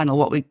in the final.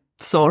 What we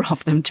saw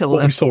of them till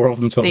the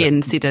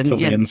incident.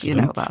 You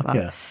know about that.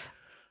 Yeah.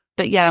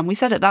 But yeah, and we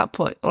said at that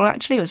point, or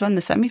actually it was when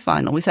the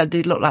semi-final, we said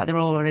they looked like they were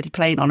already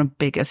playing on a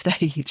bigger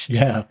stage.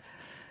 Yeah.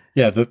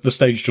 Yeah, the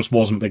stage just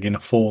wasn't big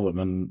enough for them,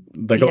 and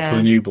they got to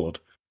the New Blood.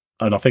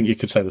 And I think you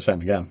could say the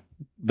same again.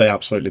 They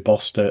absolutely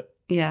bossed it.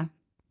 Yeah.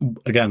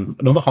 Again,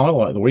 another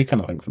highlight of the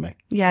weekend, I think, for me.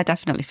 Yeah,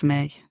 definitely for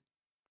me.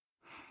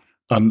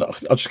 And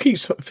I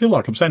just feel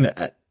like I'm saying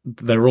that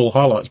they're all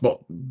highlights, but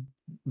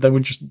they were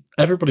just,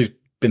 everybody's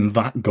been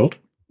that good.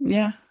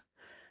 Yeah.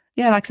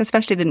 Yeah, like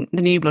especially the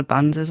New Blood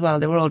bands as well.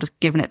 They were all just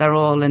giving it their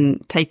all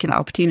and taking that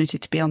opportunity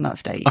to be on that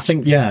stage. I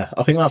think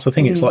that's the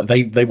thing. It's like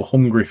they were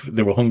hungry.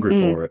 They were hungry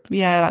for it.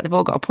 Yeah, like they've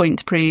all got a point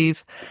to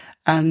prove,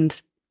 and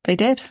they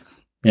did.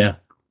 Yeah.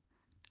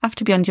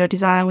 After Beyond Your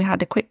Design, we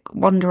had a quick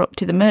wander up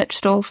to the merch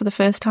stall for the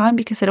first time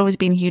because there'd always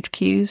been huge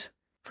queues.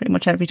 Pretty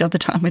much every other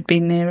time we'd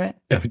been near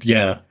it.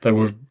 Yeah, they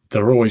were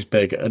always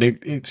big, and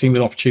it seemed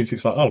an opportunity.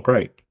 It's like, oh,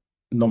 great,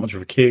 not much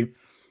of a queue,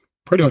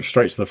 pretty much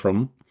straight to the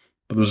front.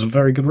 But there was a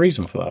very good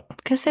reason for that.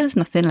 Because there was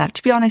nothing left.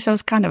 To be honest, I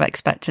was kind of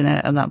expecting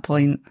it at that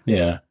point.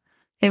 Yeah.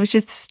 It was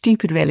just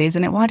stupid, really,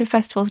 isn't it? Why do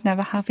festivals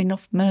never have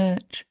enough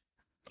merch?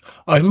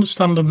 I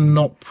understand them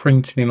not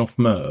printing enough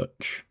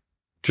merch,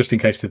 just in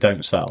case they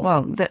don't sell.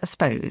 Well, I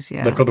suppose,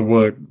 yeah. They've got to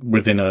work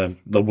within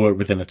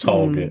a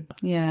target.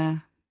 Yeah.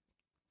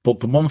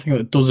 But the one thing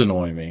that does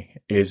annoy me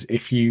is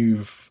if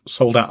you've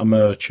sold out a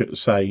merch at,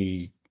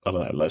 say, I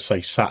don't know, let's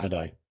say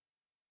Saturday,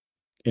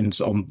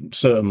 on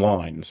certain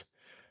lines,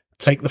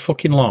 take the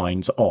fucking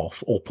lines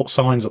off or put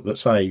signs up that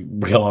say,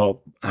 we are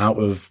out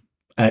of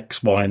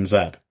X, Y, and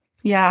Z.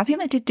 Yeah, I think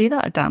they did do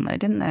that at Download,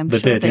 didn't they?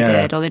 They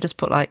did. Or they just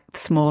put, like,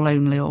 small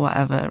only or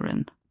whatever.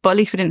 But at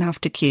least we didn't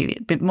have to queue.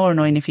 It'd be more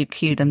annoying if you'd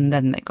queued and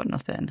then they got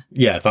nothing.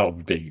 Yeah, that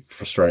would be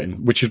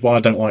frustrating, which is why I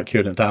don't like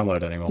queuing at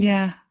Download anymore.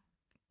 Yeah.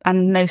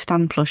 And no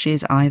stand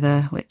plushies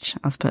either, which,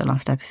 as per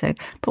last episode.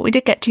 But we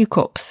did get 2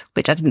 cups,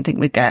 which I didn't think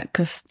we'd get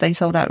because they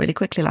sold out really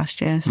quickly last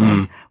year.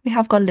 So we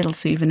have got a little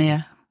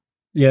souvenir.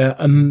 Yeah,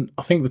 and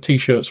I think the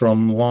T-shirts are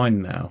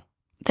online now.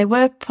 They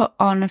were put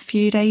on a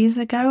few days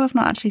ago. I've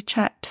not actually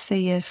checked to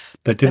see if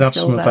they did have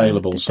some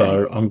available.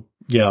 So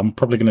I'm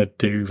probably going to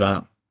do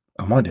that.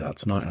 I might do that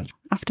tonight, actually.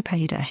 After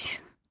payday.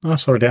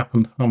 That's already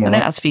happened. I'm all right. I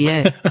know that's for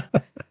you.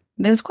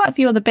 There was quite a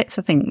few other bits,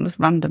 I think, with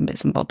random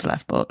bits and bobs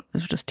left, but there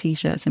was just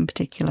T-shirts in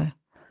particular.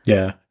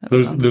 Yeah,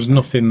 there's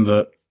nothing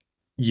that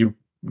you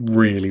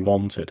really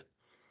wanted.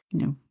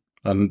 No.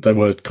 And they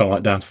were kind of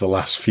like down to the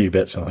last few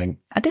bits, I think.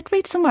 I did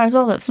read somewhere as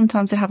well that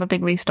sometimes they have a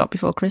big restock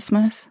before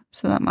Christmas,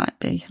 so that might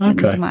be.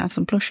 Okay. They might have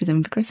some plushies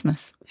in for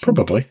Christmas.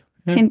 Probably.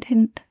 Yeah. Hint,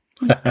 hint.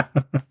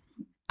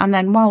 And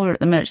then while we were at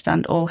the merch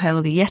stand, All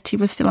Hail the Yeti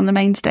was still on the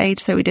main stage,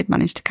 so we did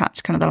manage to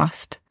catch kind of the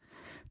last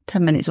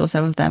 10 minutes or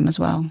so of them as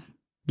well.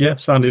 Yeah,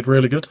 sounded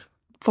really good.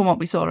 From what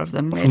we saw of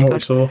them, really From what good. we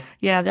saw.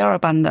 Yeah, they are a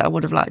band that I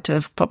would have liked to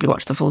have probably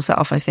watched the full set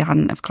off if they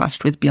hadn't have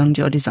clashed with Beyond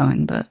Your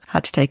Design, but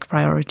had to take a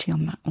priority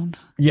on that one.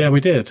 Yeah, we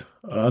did.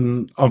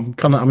 And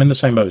I'm in the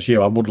same boat as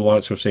you. I would have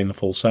liked to have seen the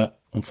full set.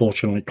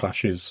 Unfortunately,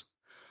 clashes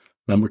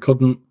meant we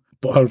couldn't,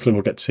 but hopefully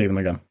we'll get to see them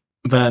again.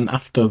 Then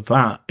after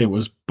that, it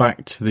was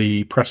back to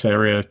the press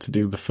area to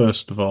do the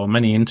first of our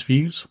many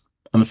interviews.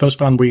 And the first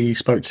band we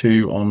spoke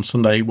to on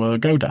Sunday were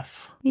Go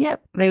Death.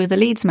 Yep, they were the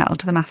Leeds Metal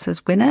to the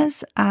Masses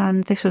winners,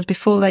 and this was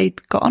before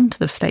they'd got onto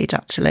the stage,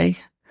 actually.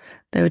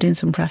 They were doing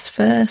some press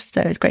first,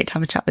 so it was great to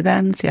have a chat with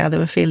them, see how they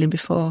were feeling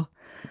before.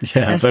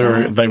 Yeah,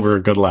 they were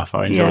a good laugh.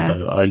 I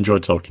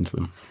enjoyed talking to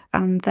them.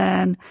 And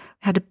then we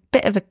had a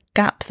bit of a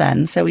gap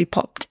then, so we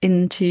popped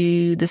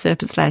into the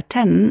Serpent's Lair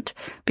tent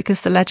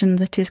because the legend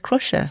that is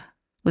Crusher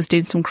was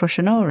doing some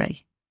Crusher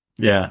Nori.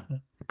 Yeah,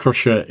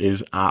 Crusher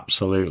is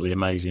absolutely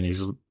amazing.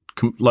 He's,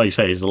 like you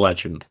say, he's a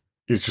legend.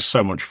 He's just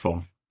so much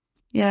fun.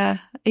 Yeah,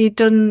 he'd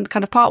done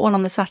kind of part one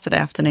on the Saturday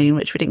afternoon,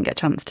 which we didn't get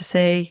a chance to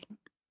see.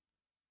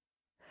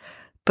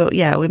 But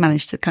yeah, we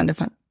managed to kind of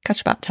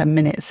catch about 10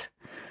 minutes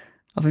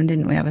of him,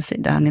 didn't we? Have a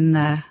sit down in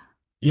there.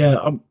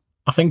 Yeah,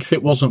 I think if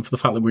it wasn't for the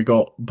fact that we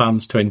got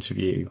bands to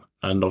interview,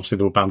 and obviously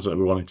there were bands that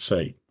we wanted to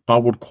see, I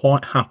would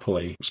quite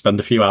happily spend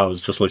a few hours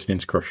just listening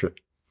to Crusher.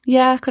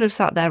 Yeah, I could have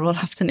sat there all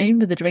afternoon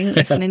with a drink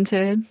listening to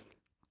him.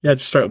 Yeah,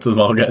 just straight up to the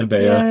bar, get a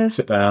beer,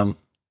 sit down.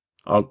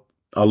 I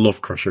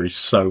love Crusher. He's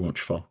so much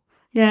fun.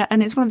 Yeah,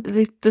 and it's one of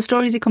the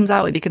stories he comes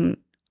out with, you can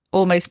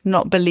almost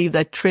not believe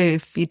they're true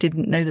if you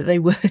didn't know that they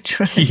were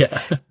true.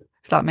 Yeah.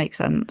 If that makes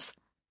sense.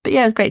 But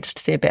yeah, it was great just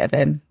to see a bit of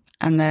him.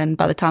 And then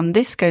by the time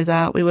this goes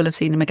out, we will have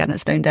seen him again at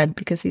Stone Dead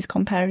because he's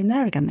comparing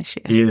there again this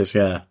year. He is,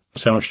 yeah.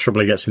 So much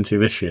trouble he gets into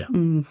this year.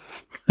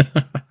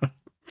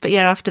 But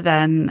yeah, after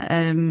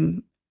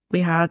then, we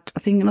had, I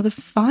think, another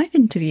 5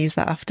 interviews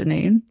that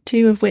afternoon,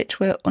 2 of which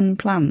were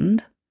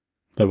unplanned.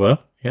 They were,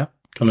 yeah.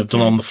 Kind of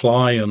done on the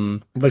fly,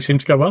 and they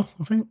seemed to go well,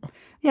 I think.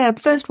 Yeah,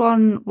 the first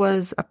one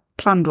was a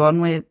planned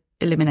one with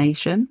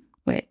Elimination,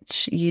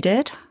 which you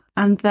did.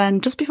 And then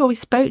just before we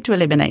spoke to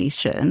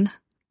Elimination,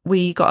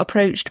 we got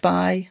approached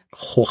by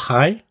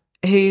Jorge,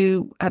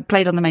 who had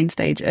played on the main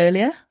stage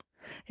earlier.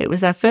 It was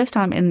their first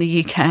time in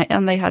the UK,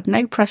 and they had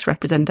no press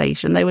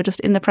representation. They were just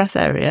in the press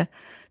area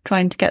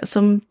trying to get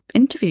some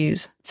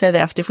interviews. So they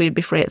asked if we'd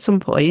be free at some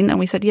point, and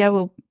we said, yeah,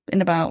 well,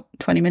 in about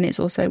 20 minutes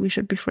or so, we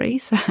should be free.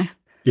 So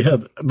yeah,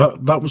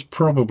 that was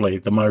probably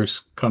the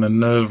most kind of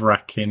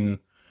nerve-wracking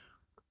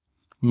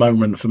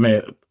moment for me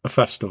at a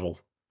festival.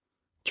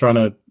 Trying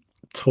to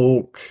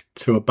talk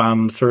to a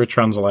band through a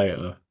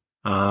translator,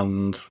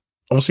 and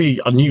obviously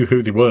I knew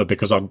who they were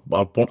because I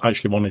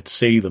actually wanted to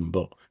see them,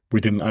 but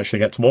we didn't actually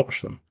get to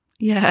watch them.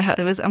 Yeah,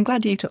 I'm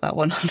glad you took that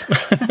one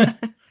on.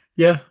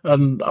 Yeah,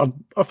 and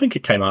I think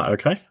it came out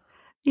okay.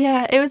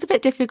 Yeah, it was a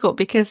bit difficult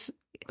because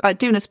like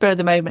doing a spur of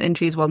the moment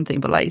interview is one thing,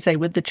 but like you say,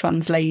 with the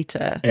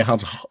translator, it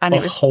had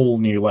a whole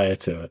new layer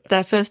to it.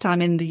 Their first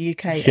time in the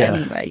UK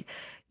anyway.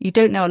 You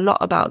don't know a lot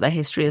about their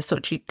history as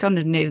such. You kind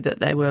of knew that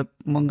they were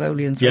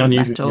Mongolian through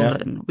metal,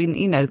 and we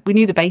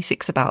knew the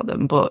basics about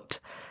them, but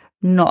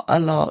not a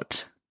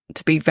lot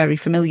to be very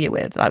familiar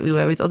with, like we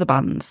were with other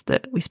bands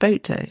that we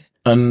spoke to.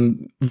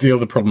 And the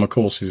other problem, of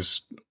course,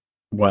 is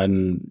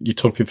when you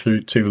talk to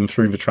them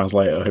through the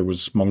translator, who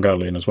was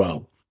Mongolian as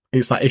well.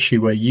 It's that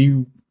issue where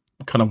you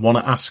kind of want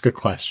to ask a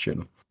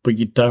question, but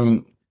you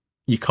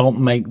can't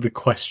make the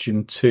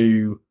question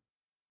too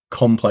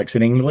complex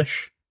in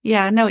English.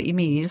 Yeah, I know what you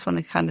mean. You just want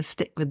to kind of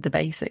stick with the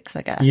basics,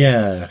 I guess.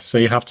 Yeah, so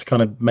you have to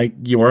kind of make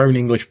your own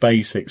English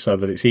basics so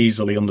that it's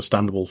easily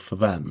understandable for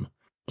them,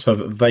 so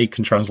that they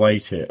can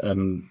translate it.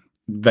 And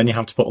then you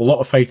have to put a lot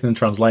of faith in the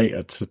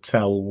translator to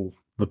tell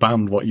the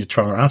band what you're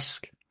trying to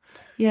ask.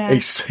 Yeah.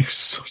 It's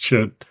such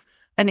a...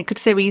 And it could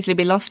so easily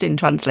be lost in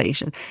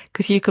translation,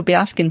 because you could be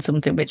asking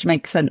something which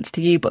makes sense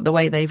to you, but the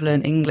way they've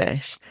learned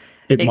English,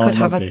 it could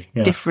have a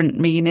different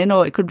meaning,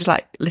 or it could be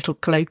like little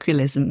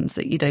colloquialisms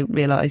that you don't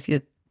realise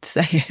you're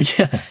saying.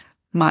 Yeah.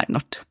 Might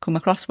not come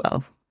across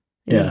well.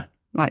 Yeah.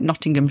 Like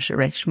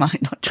Nottinghamshire-ish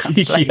might not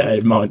translate. Yeah,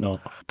 it might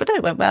not. But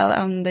it went well,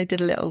 and they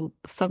did a little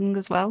song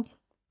as well.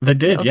 They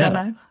did,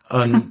 yeah.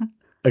 And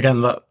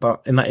again,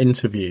 that in that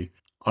interview,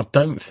 I'll be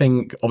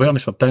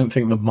honest, I don't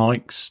think the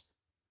mics,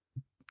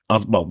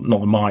 well,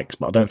 not the mics,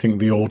 but I don't think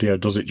the audio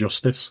does it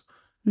justice.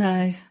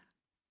 No.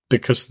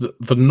 because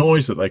the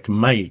noise that they can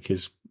make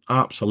is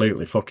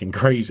absolutely fucking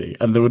crazy.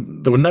 And there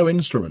were no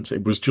instruments.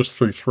 It was just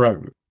through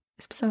throat.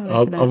 It's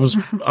bizarre, isn't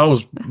it? I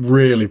was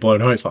really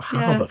blown away. It's like,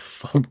 how the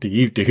fuck do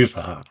you do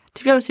that?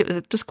 To be honest, it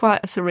was just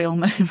quite a surreal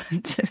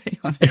moment, to be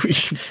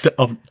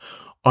honest.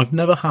 I've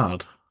never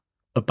had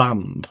a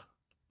band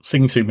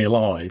sing to me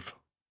live,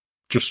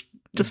 just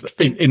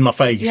in my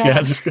face.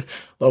 Yeah, just like,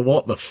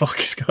 what the fuck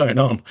is going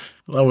on?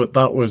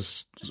 That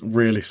was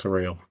really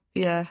surreal.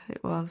 Yeah,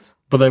 it was.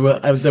 But they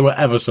were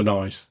ever so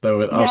nice. They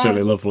were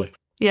absolutely lovely.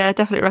 Yeah, I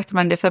definitely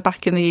recommend if they're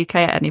back in the UK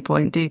at any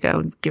point, do go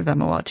and give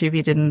them a watch if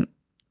you didn't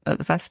at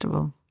the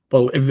festival.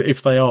 Well,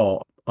 if they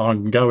are,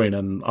 I'm going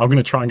and I'm going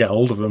to try and get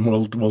hold of them.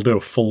 We'll do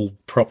a full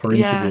proper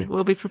interview. Yeah,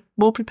 we'll be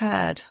more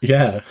prepared.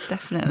 Yeah,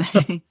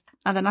 definitely.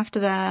 And then after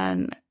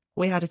then,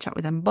 we had a chat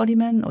with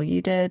Embodiment, or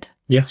you did.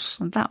 Yes,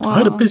 and that one. I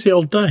had a busy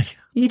old day.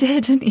 You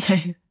did, didn't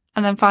you?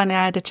 And then finally,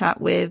 I had a chat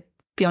with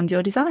Beyond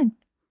Your Design.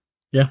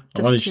 Yeah,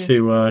 I managed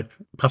to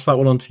pass that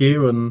one on to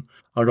you, and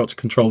I got to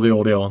control the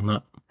audio on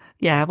that.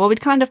 Yeah, well,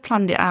 we'd kind of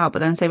planned it out, but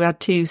then we had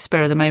 2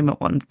 spur of the moment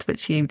ones,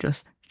 which you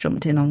just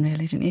jumped in on,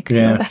 really, didn't you? Because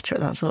you're better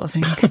at that sort of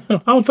thing.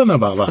 I don't know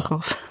about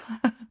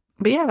that.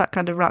 But yeah, that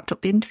kind of wrapped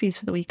up the interviews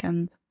for the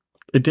weekend.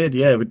 It did,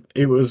 yeah.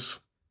 It was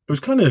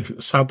kind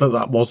of sad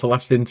that was the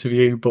last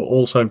interview, but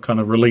also kind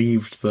of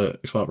relieved that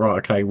it's like, right,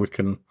 okay, we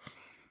can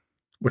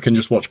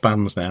just watch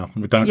bands now.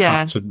 We don't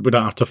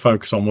have to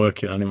focus on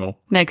working anymore.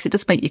 No, because it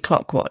does make you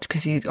clock watch,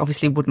 because you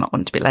obviously would not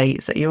want to be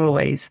late. So you're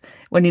always,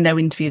 when you know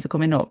interviews are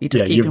coming up, you're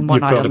just keeping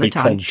one eye on the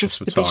time, just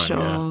to be sure.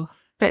 Yeah.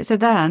 But so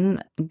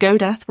then, Go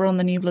Death were on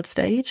the New Blood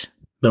stage.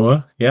 They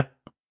were, yeah.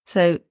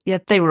 So yeah,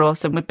 they were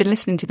awesome. We've been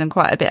listening to them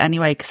quite a bit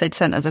anyway, because they'd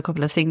sent us a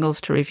couple of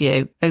singles to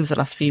review over the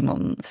last few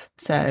months.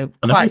 So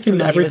and everything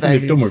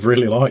they've done, we've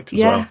really liked as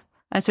well.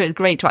 And so it's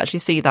great to actually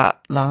see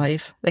that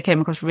live. They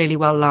came across really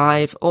well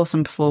live.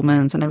 Awesome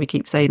performance. I know we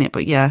keep saying it,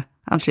 but yeah,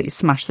 absolutely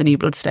smashed the New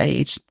Blood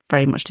stage.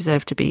 Very much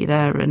deserved to be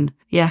there. And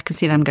yeah, I can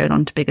see them going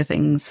on to bigger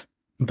things.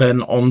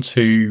 Then on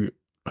to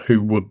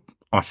who would,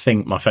 I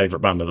think, my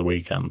favourite band of the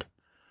weekend,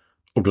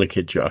 Ugly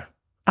Kid Joe.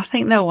 I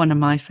think they're one of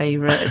my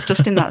favourites,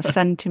 just in that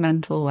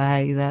sentimental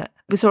way that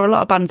we saw a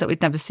lot of bands that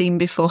we'd never seen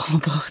before,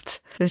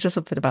 but there's just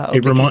something about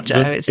Ugly Kid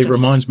Joe. It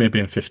reminds me of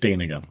being 15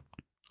 again.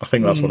 I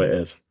think that's what it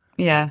is.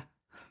 Yeah.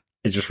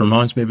 It just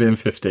reminds me of being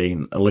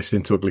 15 and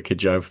listening to Ugly Kid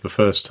Joe for the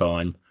first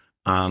time,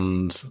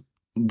 and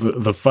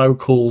the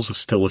vocals are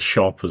still as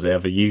sharp as they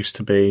ever used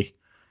to be.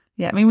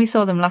 Yeah, I mean, we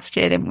saw them last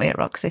year, didn't we, at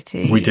Rock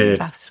City? We did.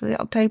 Was it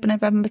October,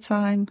 November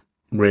time?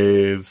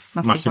 With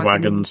Massive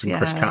Wagons and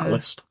Chris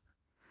Catalyst.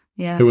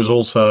 Yeah. Who was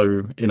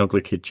also in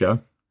Ugly Kid Joe.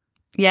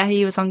 Yeah,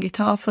 he was on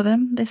guitar for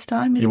them this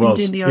time. He's been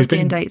doing the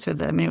European dates with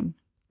them.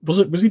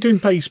 Was he doing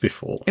bass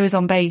before? He was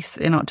on bass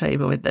in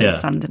October with them,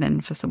 standing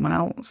in for someone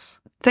else.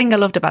 Thing I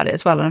loved about it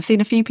as well, and I've seen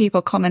a few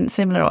people comment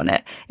similar on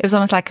it, it was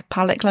almost like a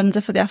palate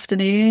cleanser for the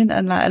afternoon,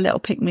 and like a little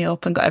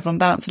pick-me-up, and got everyone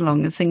bouncing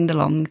along and singing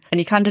along,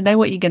 and you kind of know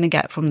what you're going to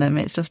get from them.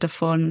 It's just a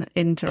fun,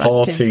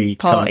 interactive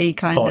party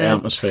kind of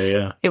atmosphere,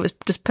 yeah. It was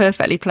just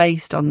perfectly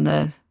placed on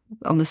the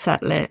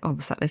set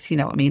list, you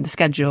know what I mean, the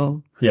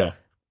schedule. Yeah.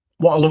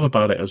 What I love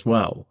about it as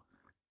well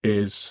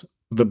is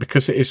that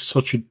because it is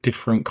such a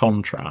different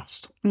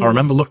contrast, I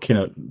remember looking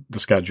at the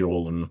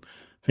schedule and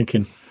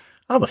thinking,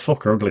 how the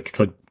fuck are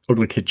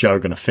Ugly Kid Joe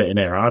going to fit in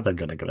here? How are they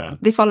going to get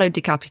out? They followed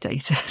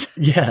Decapitated.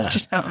 Yeah. Do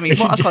you know what I mean?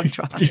 What a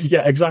contrast.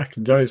 Yeah,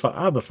 exactly. It's like,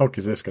 how the fuck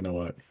is this going to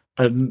work?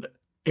 And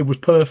it was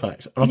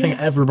perfect. And I think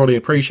everybody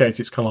appreciates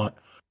it. It's kind of like,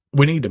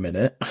 we need a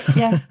minute.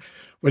 Yeah.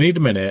 We need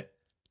a minute.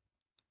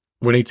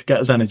 We need to get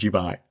his energy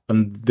back.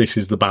 And this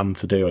is the band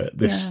to do it.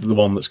 This is the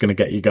one that's going to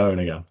get you going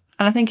again.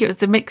 And I think it was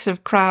the mix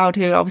of crowd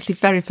who are obviously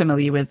very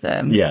familiar with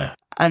them. Yeah.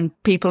 And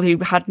people who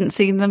hadn't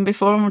seen them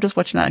before and were just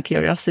watching out of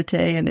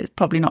curiosity, and it's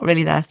probably not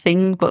really their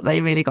thing, but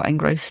they really got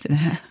engrossed in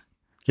it.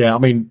 Yeah, I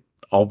mean,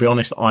 I'll be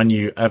honest, I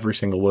knew every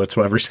single word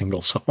to every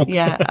single song.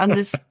 Yeah, and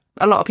there's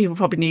a lot of people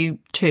probably knew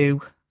 2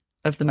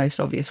 of the most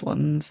obvious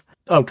ones.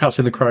 Oh, Cats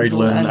in the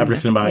Cradle and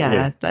Everything About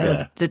You.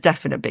 They're the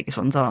definite biggest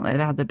ones, aren't they?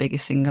 They had the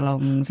biggest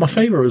sing-alongs. My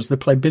favourite was they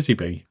played Busy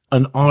Bee,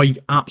 and I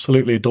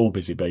absolutely adore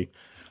Busy Bee.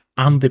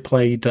 And they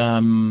played...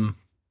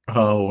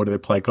 what do they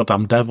play?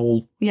 Goddamn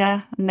Devil.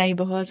 Yeah,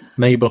 Neighbourhood,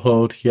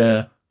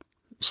 yeah.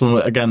 Some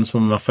of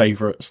my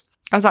favourites.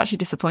 I was actually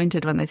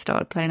disappointed when they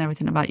started playing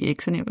Everything About You,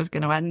 because I knew it was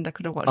going to end. I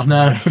could have watched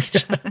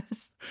it.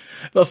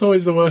 That's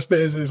always the worst bit,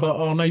 is it's like,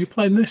 oh no, you're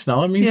playing this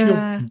now. That means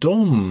you're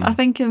done. I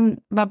think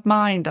in my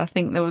mind,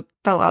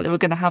 felt like they were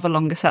going to have a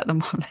longer set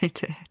than what they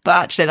did. But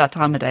actually, that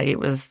time of day, it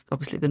was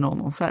obviously the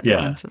normal set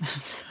time for them.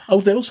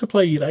 Oh, they also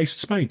played Ace of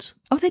Spades.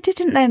 Oh, they did,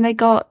 didn't they? And they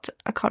got,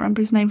 I can't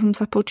remember his name, from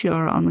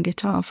Sepultura on the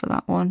guitar for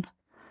that one.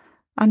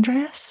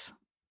 Andreas?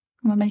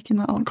 Am I making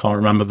that up? Can't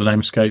remember, the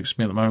name escapes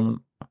me at the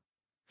moment.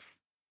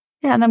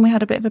 Yeah, and then we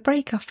had a bit of a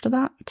break after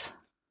that.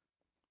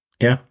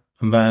 Yeah,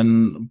 and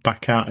then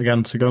back out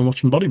again to go and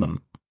watch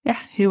Embodiment. Yeah,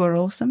 who were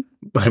awesome.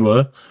 They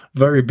were.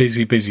 Very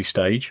busy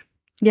stage.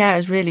 Yeah, it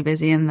was really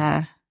busy in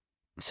there.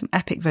 Some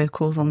epic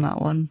vocals on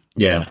that one.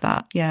 Yeah. Love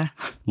that, yeah.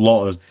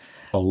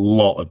 A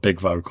lot of big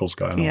vocals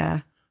going on.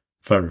 Yeah.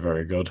 Very,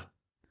 very good.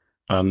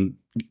 And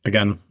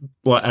again,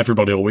 like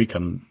everybody all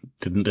weekend,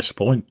 didn't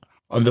disappoint.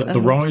 And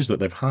the rise that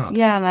they've had.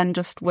 Yeah, and then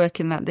just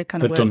working that, they've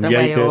kind of They've worked done their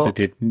way Jaeger, up.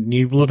 they did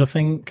New Blood, I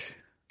think.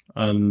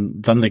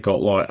 And then they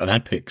got like an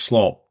epic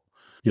slot,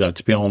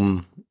 to be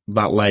on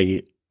that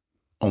late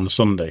on the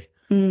Sunday.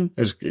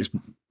 It's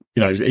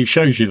it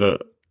shows you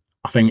that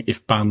I think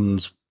if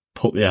bands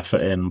put the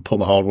effort in, put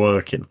the hard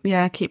work in.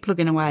 Yeah, keep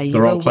plugging away.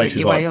 There You are will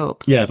places work your way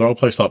up. Yeah, there are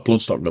places like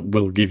Bloodstock that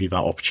will give you that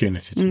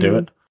opportunity to do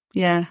it.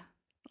 Yeah.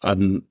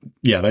 And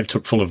they've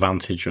took full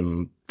advantage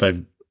and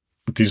they've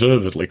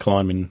deservedly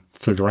climbing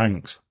through the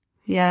ranks.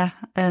 Yeah,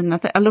 and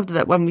I loved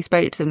that when we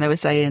spoke to them, they were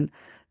saying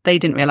they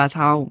didn't realise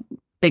how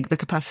big the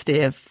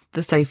capacity of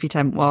the Sophie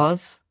tent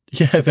was.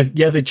 Yeah,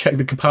 they checked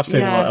the capacity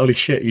and they're like, holy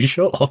shit, are you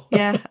sure?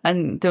 Yeah,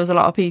 and there was a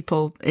lot of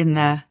people in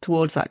there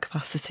towards that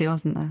capacity,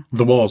 wasn't there?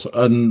 There was,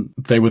 and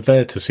they were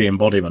there to see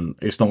embodiment.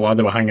 It's not like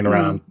they were hanging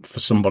around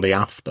for somebody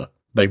after.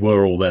 They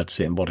were all there to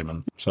see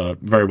embodiment. So,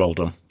 very well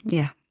done.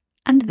 Yeah.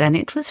 And then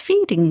it was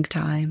feeding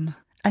time.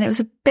 And it was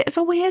a bit of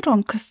a weird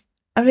one because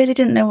I really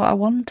didn't know what I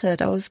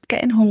wanted. I was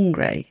getting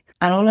hungry.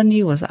 And all I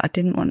knew was that I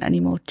didn't want any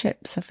more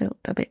chips. I felt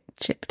a bit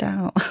chipped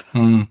out.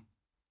 I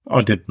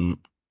didn't.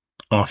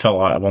 I felt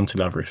like I wanted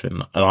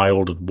everything, and I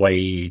ordered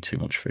way too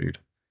much food.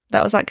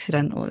 That was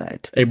accidental, though.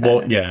 It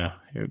was, yeah.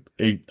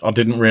 I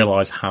didn't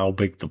realise how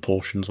big the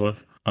portions were,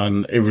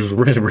 and it was a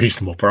really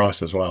reasonable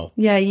price as well.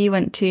 Yeah, you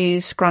went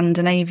to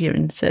Scandinavia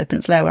in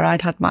Serpent's Lair, where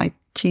I'd had my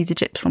cheesy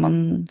chips from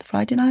on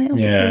Friday night, or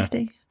was it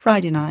Thursday?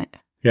 Friday night.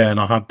 Yeah, and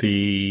I had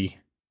the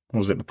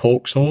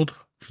pork sword,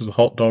 which was a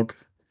hot dog.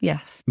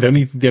 Yes. The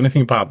only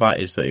thing about that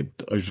is that it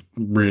was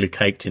really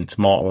caked in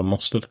tomato and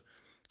mustard.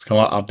 It's kind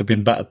of like I'd have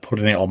been better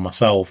putting it on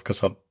myself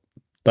because I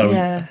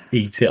don't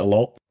eat it a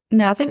lot.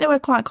 No, I think they were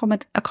quite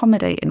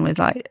accommodating with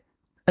like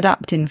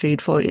adapting food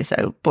for you.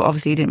 So, but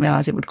obviously you didn't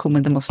realise it would come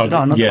with the mustard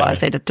on. Otherwise,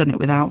 they'd have done it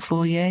without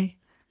for you.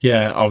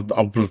 Yeah,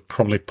 I would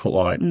probably put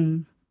like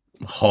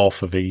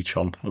half of each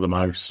on at the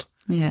most.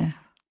 Yeah,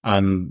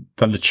 and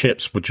then the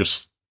chips were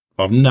just.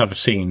 I've never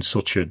seen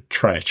such a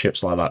tray of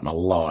chips like that in my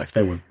life.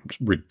 They were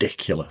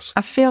ridiculous.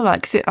 I feel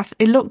like it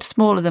looked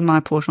smaller than my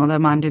portion, although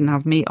mine didn't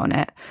have meat on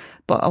it.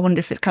 But I wonder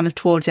if it's kind of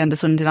towards the end of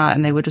Sunday night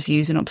and they were just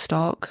using up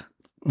stock.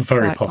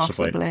 Very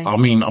possibly. I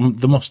mean,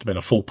 there must have been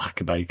a full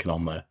pack of bacon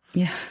on there.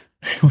 Yeah.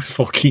 It was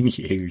fucking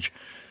huge.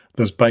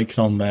 There was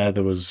bacon on there.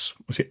 There was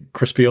it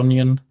crispy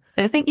onion?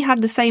 I think you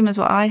had the same as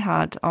what I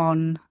had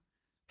on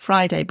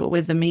Friday, but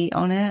with the meat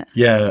on it.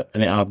 Yeah,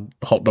 and it had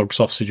hot dog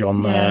sausage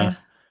on there.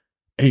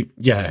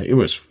 It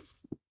was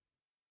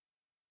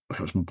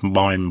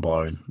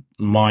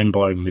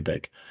mind-blowingly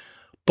big.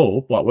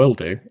 But what we'll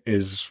do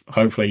is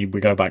hopefully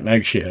we go back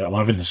next year. I'm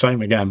having the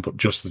same again, but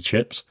just the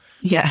chips.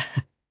 Yeah.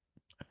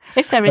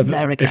 If they're in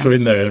there again. If they're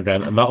in there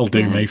again, and that'll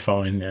do me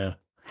fine, yeah.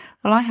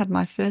 Well, I had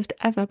my first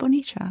ever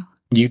bunny chow.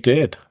 You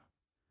did.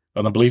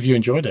 And I believe you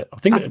enjoyed it. I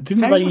think,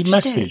 didn't they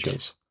message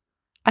us?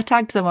 I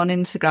tagged them on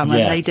Instagram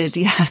and they did,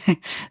 they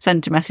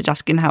sent a message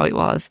asking how it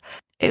was.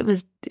 It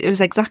was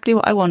exactly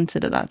what I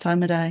wanted at that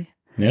time of day.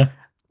 Yeah.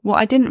 What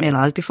I didn't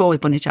realise before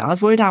with bunny chow, I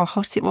was worried how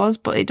hot it was,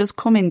 but it does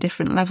come in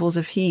different levels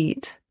of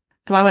heat.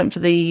 So I went for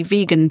the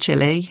vegan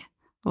chili,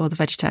 or the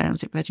vegetarian,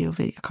 was it veggie or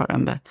vegan? I can't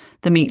remember.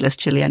 The meatless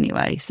chili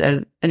anyway.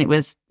 So, and it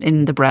was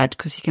in the bread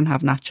because you can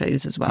have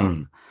nachos as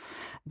well.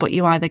 But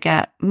you either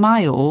get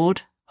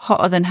mild,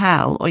 hotter than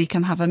hell, or you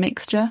can have a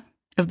mixture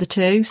of the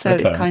two. So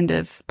it's kind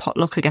of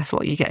potluck, I guess,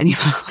 what you get in your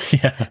mouth.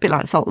 Yeah. A bit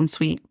like salt and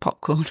sweet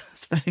popcorn, I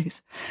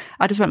suppose.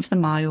 I just went for the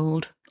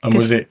mild. And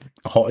was it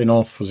hot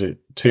enough? Was it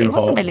too hot? It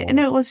wasn't really.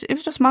 No, it was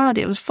just mild.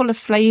 It was full of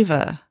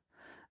flavour,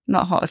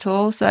 not hot at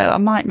all. So I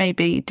might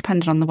maybe,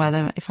 depending on the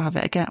weather, if I have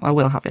it again, well, I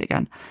will have it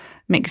again,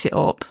 mix it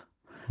up.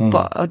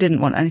 But I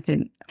didn't want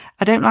anything.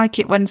 I don't like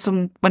it when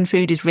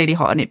food is really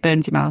hot and it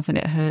burns your mouth and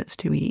it hurts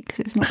to eat because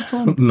it's not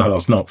fun. No,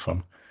 that's not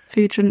fun.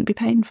 Food shouldn't be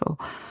painful.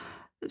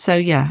 So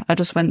yeah, I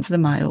just went for the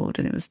mild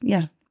and it was,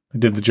 It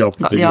did the job.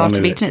 Got the art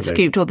of eating it,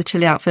 scooped all the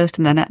chili out first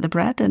and then ate the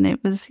bread and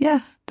it was,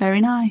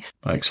 very nice.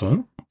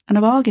 Excellent. And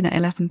a bargain at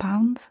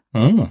 £11.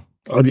 Oh,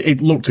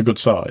 it looked a good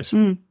size.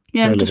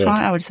 Yeah, really just did.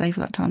 right, I would say, for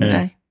that time of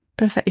day.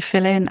 Perfectly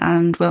filling,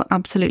 and we'll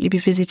absolutely be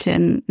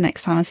visiting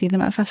next time I see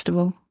them at a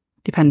festival.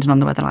 Depending on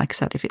the weather, like I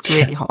said, if it's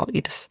really hot,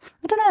 I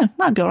don't know,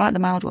 might be all right, the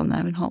mild one there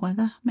in hot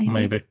weather,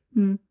 maybe.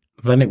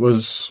 Then it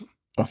was,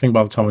 I think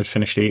by the time we'd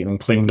finished eating and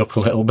cleaned up a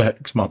little bit,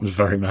 because mine was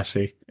very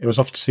messy, it was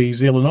off to see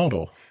Zeal and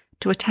Ardor.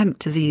 To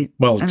attempt to see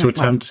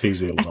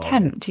Zeal and Ardor.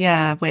 Attempt,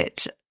 yeah,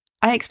 which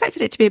I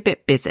expected it to be a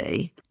bit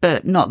busy,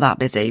 but not that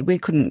busy. We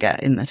couldn't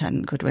get in the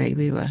tent, could we?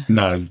 We were...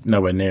 No,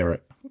 nowhere near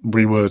it.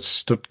 We were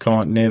stood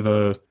kind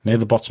of near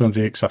the bottom of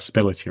the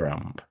accessibility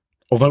ramp.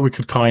 Although we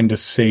could kind of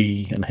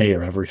see and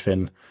hear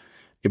everything,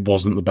 it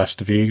wasn't the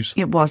best of views.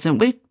 It wasn't.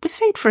 We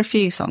stayed for a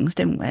few songs,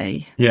 didn't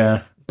we?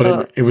 Yeah,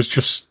 but it was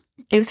just...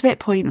 It was a bit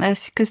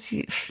pointless because,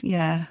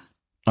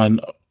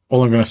 And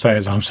all I'm going to say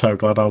is I'm so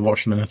glad I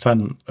watched them in a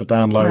tent, a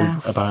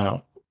download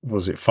about,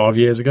 was it 5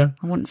 years ago?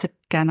 Once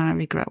again, I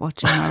regret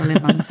watching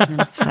Marilyn Manson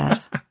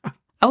instead.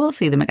 I will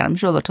see them again. I'm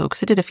sure they'll talk, because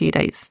they did a few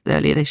dates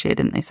earlier this year,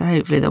 didn't they? So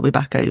hopefully they'll be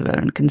back over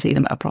and can see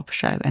them at a proper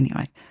show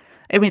anyway.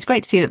 I mean, it's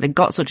great to see that they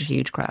got such a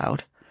huge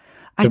crowd.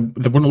 They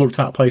wouldn't have looked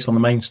out of place on the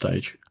main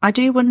stage. I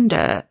do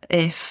wonder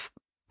if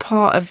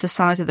part of the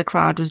size of the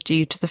crowd was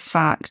due to the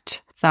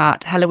fact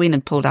that Halloween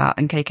had pulled out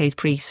and KK's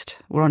Priest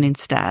were on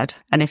instead.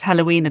 And if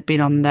Halloween had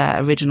been on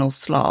their original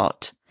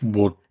slot,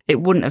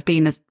 it wouldn't have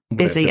been as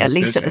busy, at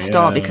least at the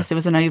start, because there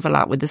was an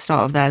overlap with the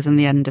start of theirs and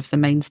the end of the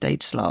main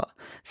stage slot.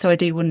 So I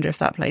do wonder if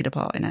that played a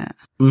part in it.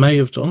 May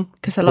have done.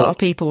 Because a lot of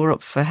people were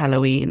up for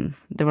Halloween.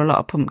 There were a lot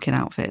of pumpkin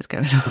outfits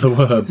going on. There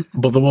were.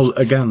 But there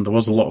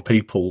was a lot of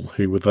people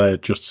who were there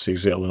just to see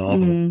Zeal and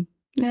Arnold.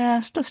 Yeah,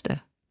 it's just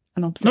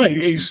an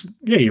observation.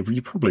 No,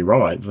 you're probably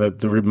right.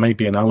 There may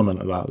be an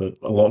element of that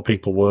a lot of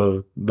people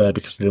were there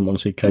because they didn't want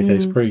to see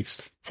KK's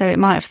Priest. So it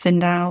might have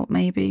thinned out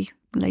maybe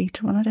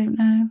later on, I don't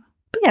know.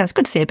 But yeah, it's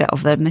good to see a bit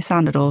of them. They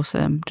sounded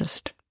awesome.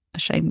 Just a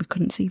shame we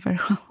couldn't see very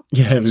well.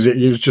 Yeah, it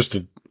was just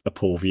a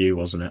poor view,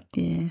 wasn't it?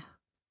 Yeah.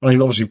 I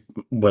mean, obviously,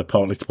 we're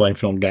partly to blame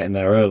for not getting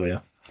there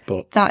earlier,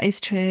 but that is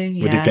true,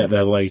 yeah. We did get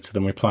there later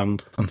than we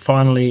planned. And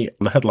finally,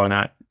 the headline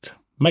act,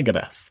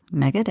 Megadeth.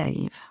 Mega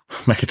Dave.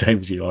 Mega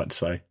Dave, as you like to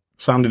say.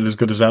 Sounded as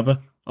good as ever.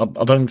 I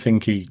don't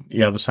think he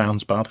ever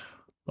sounds bad,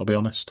 I'll be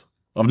honest.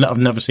 I've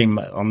never seen...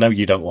 I know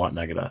you don't like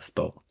Megadeth,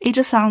 but... He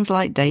just sounds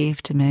like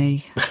Dave to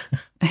me.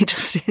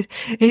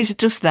 He's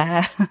just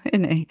there,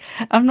 isn't he?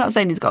 I'm not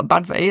saying he's got a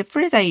bad voice.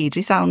 For his age,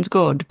 he sounds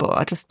good, but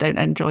I just don't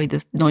enjoy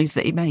the noise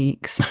that he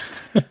makes.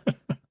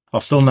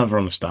 I'll still never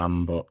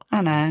understand, but...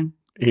 I know.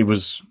 He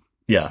was...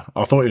 Yeah,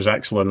 I thought he was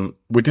excellent.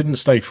 We didn't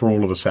stay for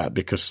all of the set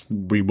because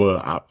we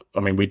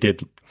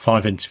did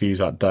 5 interviews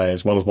that day,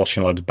 as well as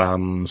watching a load of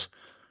bands.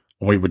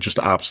 And we were just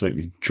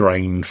absolutely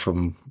drained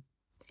from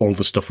all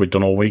the stuff we'd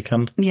done all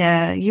weekend.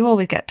 Yeah, you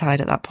always get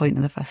tired at that point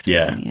of the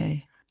festival, don't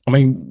you? I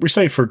mean, we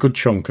stayed for a good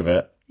chunk of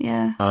it.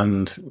 Yeah.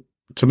 And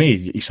to me,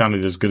 he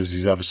sounded as good as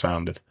he's ever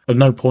sounded. At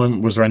no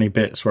point was there any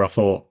bits where I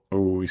thought,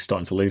 oh, he's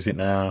starting to lose it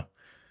now.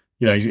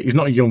 You know, he's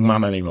not a young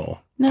man anymore,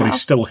 but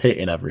he's still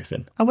hitting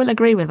everything. I will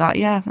agree with that,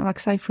 yeah. Like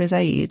I say, for his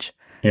age.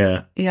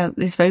 Yeah. Yeah,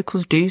 his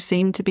vocals do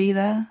seem to be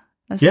there.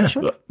 They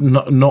should.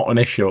 Not an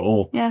issue at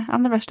all. Yeah,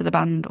 and the rest of the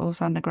band all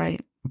sounded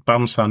great.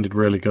 Band sounded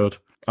really good,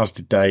 as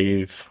did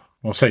Dave.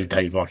 Well, I say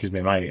Dave like he's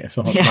my mate. It's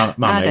not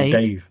my mate,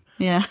 Dave.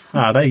 Yeah.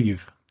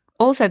 Dave.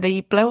 Also, the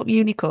blow-up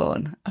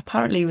unicorn,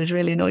 apparently he was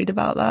really annoyed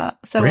about that.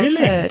 So really?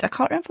 I've heard. I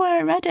can't remember where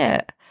I read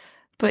it.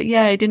 But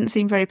yeah, he didn't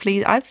seem very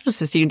pleased. I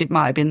just assumed it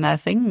might have been their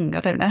thing. I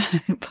don't know.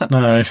 But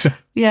no.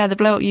 Yeah, the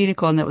blow-up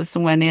unicorn that was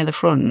somewhere near the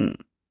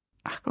front.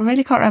 I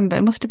really can't remember.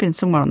 It must have been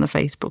somewhere on the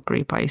Facebook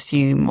group, I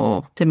assume,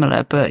 or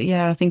similar. But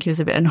yeah, I think he was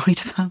a bit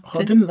annoyed about it.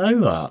 I didn't know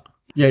that.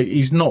 Yeah,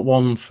 he's not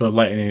one for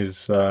letting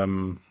his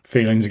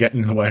feelings get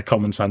in the way of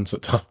common sense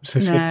at times,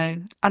 is he? No.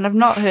 And I've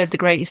not heard the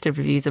greatest of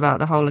reviews about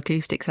the whole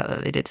acoustic set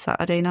that they did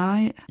Saturday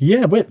night.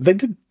 Yeah, wait,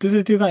 did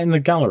they do that in the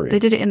gallery? They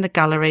did it in the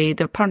gallery.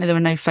 Apparently there were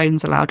no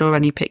phones allowed or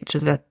any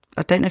pictures. I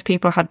don't know if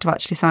people had to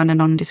actually sign a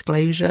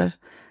non-disclosure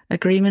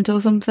agreement or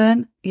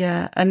something.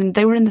 Yeah, and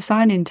they were in the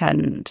signing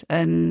tent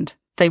and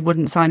they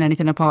wouldn't sign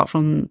anything apart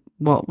from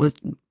what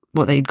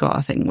they'd got,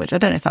 I think, which I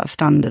don't know if that's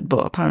standard,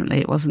 but apparently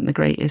it wasn't the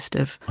greatest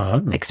of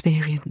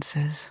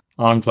experiences.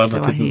 I'm glad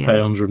I didn't pay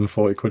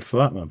 140 quid for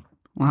that then.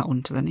 Well, I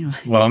wouldn't have anyway.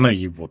 Well, I know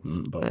you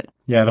wouldn't, but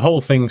yeah, the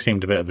whole thing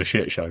seemed a bit of a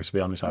shit show, to be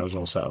honest. I was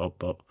all set up,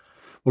 but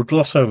we'll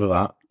gloss over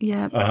that.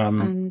 Yeah,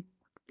 and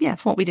yeah,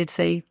 for what we did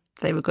see,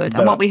 they were good.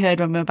 And what we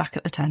heard when we were back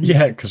at the tent.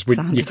 Yeah, because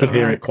you could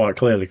hear it quite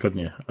clearly, couldn't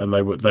you? And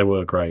they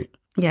were great.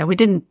 Yeah, we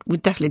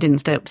definitely didn't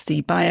stay up to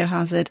see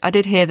Biohazard. I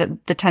did hear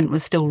that the tent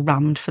was still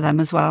rammed for them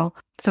as well.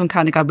 So I'm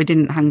kind of glad we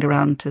didn't hang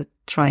around to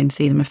try and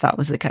see them if that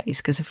was the case,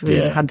 because if we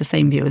had the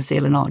same view as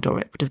Zeal and Ardor,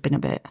 it would have been a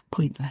bit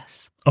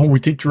pointless. Oh, we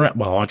did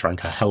I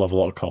drank a hell of a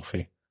lot of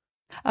coffee.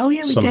 Oh,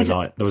 yeah, we Sunday did.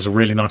 night. There was a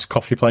really nice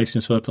coffee place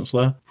in Serpent's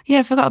Lair. Yeah,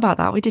 I forgot about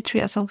that. We did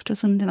treat ourselves to a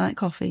Sunday night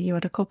coffee. You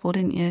had a couple,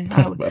 didn't you?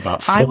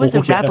 About 4, I was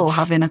a rebel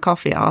having a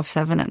coffee at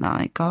 7:30 at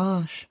night.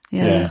 Gosh.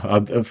 Yeah.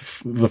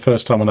 The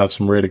first time I had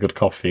some really good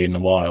coffee in a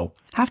while.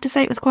 I have to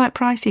say it was quite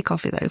pricey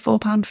coffee, though.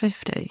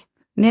 £4.50.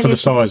 For the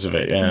size of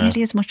it, yeah.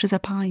 Nearly as much as a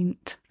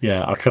pint.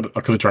 Yeah, I could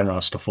have drank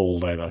that stuff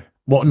all day, though.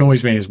 What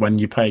annoys me is when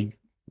you pay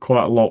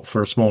quite a lot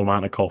for a small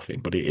amount of coffee,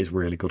 but it is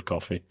really good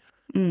coffee.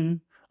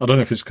 Mm. I don't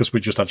know if it's because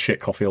we just had shit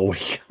coffee all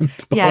weekend.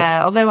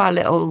 Yeah, although our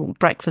little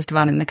breakfast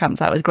van in the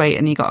campsite was great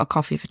and you got a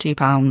coffee for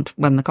 £2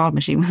 when the card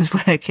machine was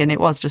working, it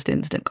was just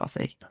instant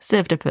coffee.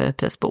 Served a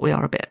purpose, but we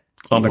are a bit...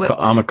 I'm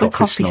a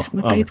coffee snob.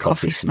 We're both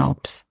coffee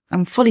snobs.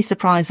 I'm fully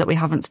surprised that we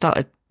haven't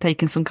started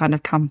taking some kind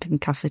of camping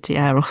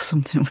cafetiere or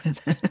something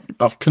with it.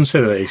 I've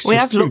considered it. It's we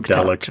just have too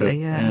delicate.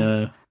 Actually,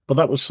 yeah. But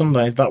that was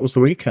Sunday. That was the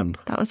weekend.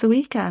 That was the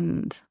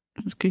weekend.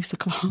 It was goose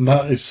o'clock. And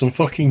that is some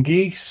fucking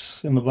geese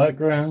in the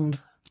background.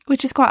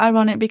 Which is quite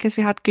ironic because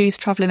we had goose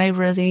travelling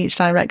over us in each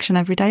direction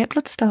every day at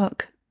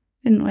Bloodstock,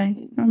 didn't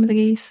we? Remember the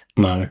geese?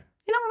 No.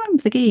 You don't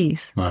remember the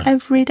geese? No.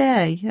 Every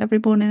day, every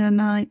morning and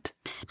night.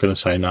 I'm going to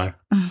say no.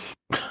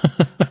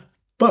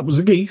 That was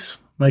the geese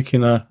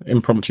making an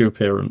impromptu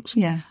appearance.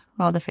 Yeah,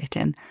 rather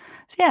fitting.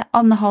 So yeah,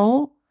 on the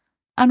whole,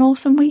 an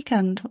awesome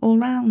weekend all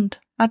round.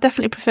 I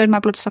definitely preferred my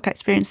Bloodstock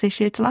experience this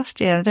year to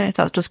last year. I don't know if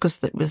that's just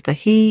because it was the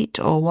heat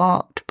or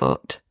what,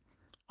 but...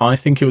 I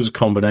think it was a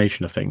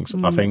combination of things.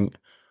 I think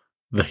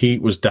the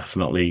heat was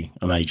definitely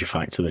a major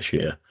factor this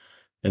year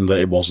in that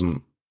it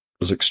wasn't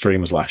as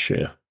extreme as last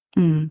year.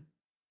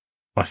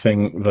 I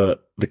think that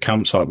the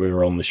campsite we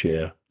were on this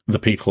year, the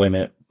people in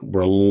it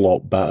were a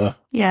lot better.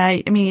 Yeah,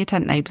 I mean, your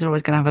tent neighbours are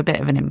always going to have a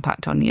bit of an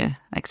impact on your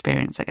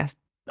experience, I guess.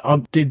 I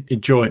did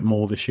enjoy it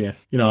more this year.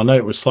 You know, I know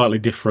it was slightly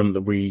different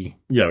that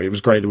it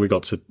was great that we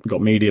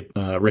got media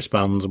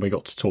wristbands and we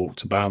got to talk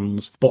to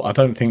bands, but I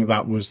don't think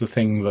that was the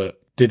thing that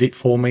did it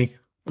for me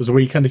as a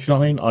weekend, if you know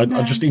what I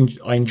mean.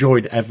 I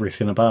enjoyed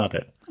everything about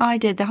it. I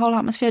did. The whole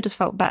atmosphere just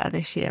felt better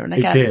this year. And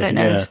again, I don't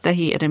know if the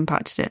heat had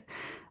impacted it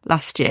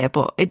last year,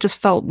 but it just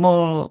felt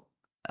more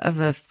of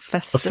a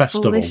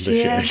festival this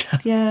year.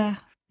 Yeah.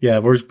 Yeah,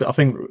 whereas I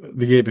think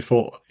the year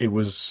before it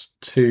was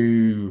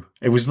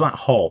that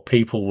hot.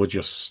 People were it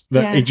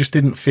just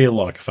didn't feel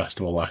like a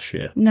festival last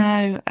year.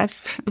 No, it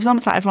was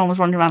almost like everyone was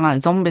wandering around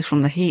like zombies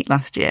from the heat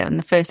last year. And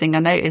the first thing I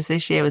noticed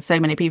this year was so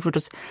many people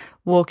just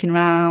walking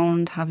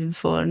around, having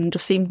fun,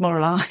 just seemed more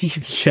alive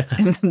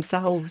in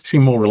themselves.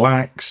 Seemed more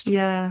relaxed.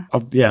 Yeah.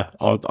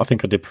 I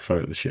think I did prefer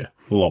it this year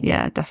a lot more.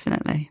 Yeah,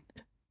 definitely.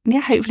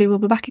 Yeah, hopefully we'll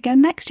be back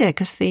again next year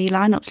because the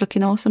lineup's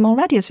looking awesome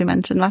already, as we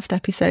mentioned last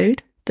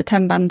episode. The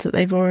 10 bands that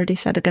they've already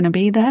said are going to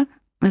be there.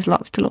 There's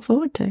lots to look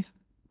forward to.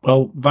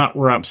 Well, that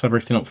wraps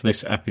everything up for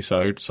this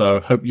episode, so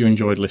hope you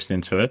enjoyed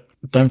listening to it.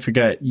 Don't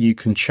forget you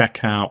can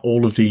check out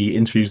all of the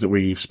interviews that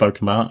we've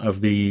spoken about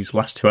of these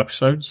last 2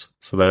 episodes.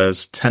 So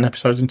there's 10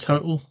 episodes in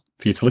total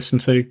for you to listen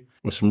to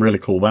with some really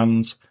cool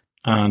bands.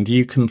 And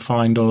you can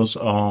find us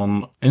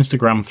on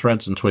Instagram,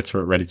 Threads and Twitter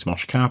at Ready to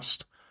Mosh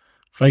Cast,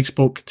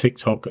 Facebook,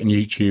 TikTok and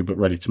YouTube at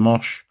Ready to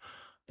Mosh.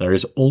 There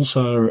is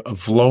also a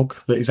vlog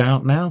that is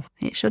out now.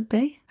 It should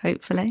be,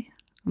 hopefully.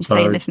 I'm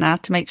saying this now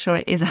to make sure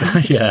it is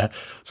out. Yeah,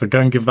 so go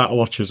and give that a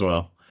watch as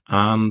well.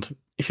 And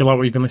if you like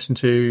what you've been listening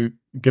to,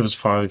 give us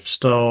 5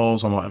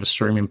 stars on whatever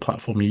streaming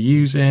platform you're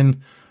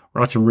using.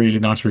 Write a really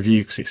nice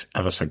review because it's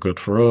ever so good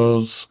for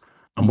us.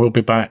 And we'll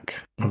be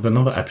back with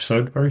another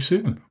episode very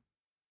soon.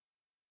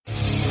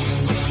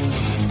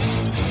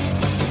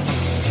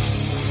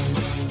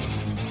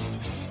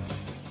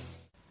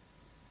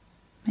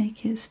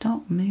 Make it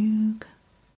stop, Moog.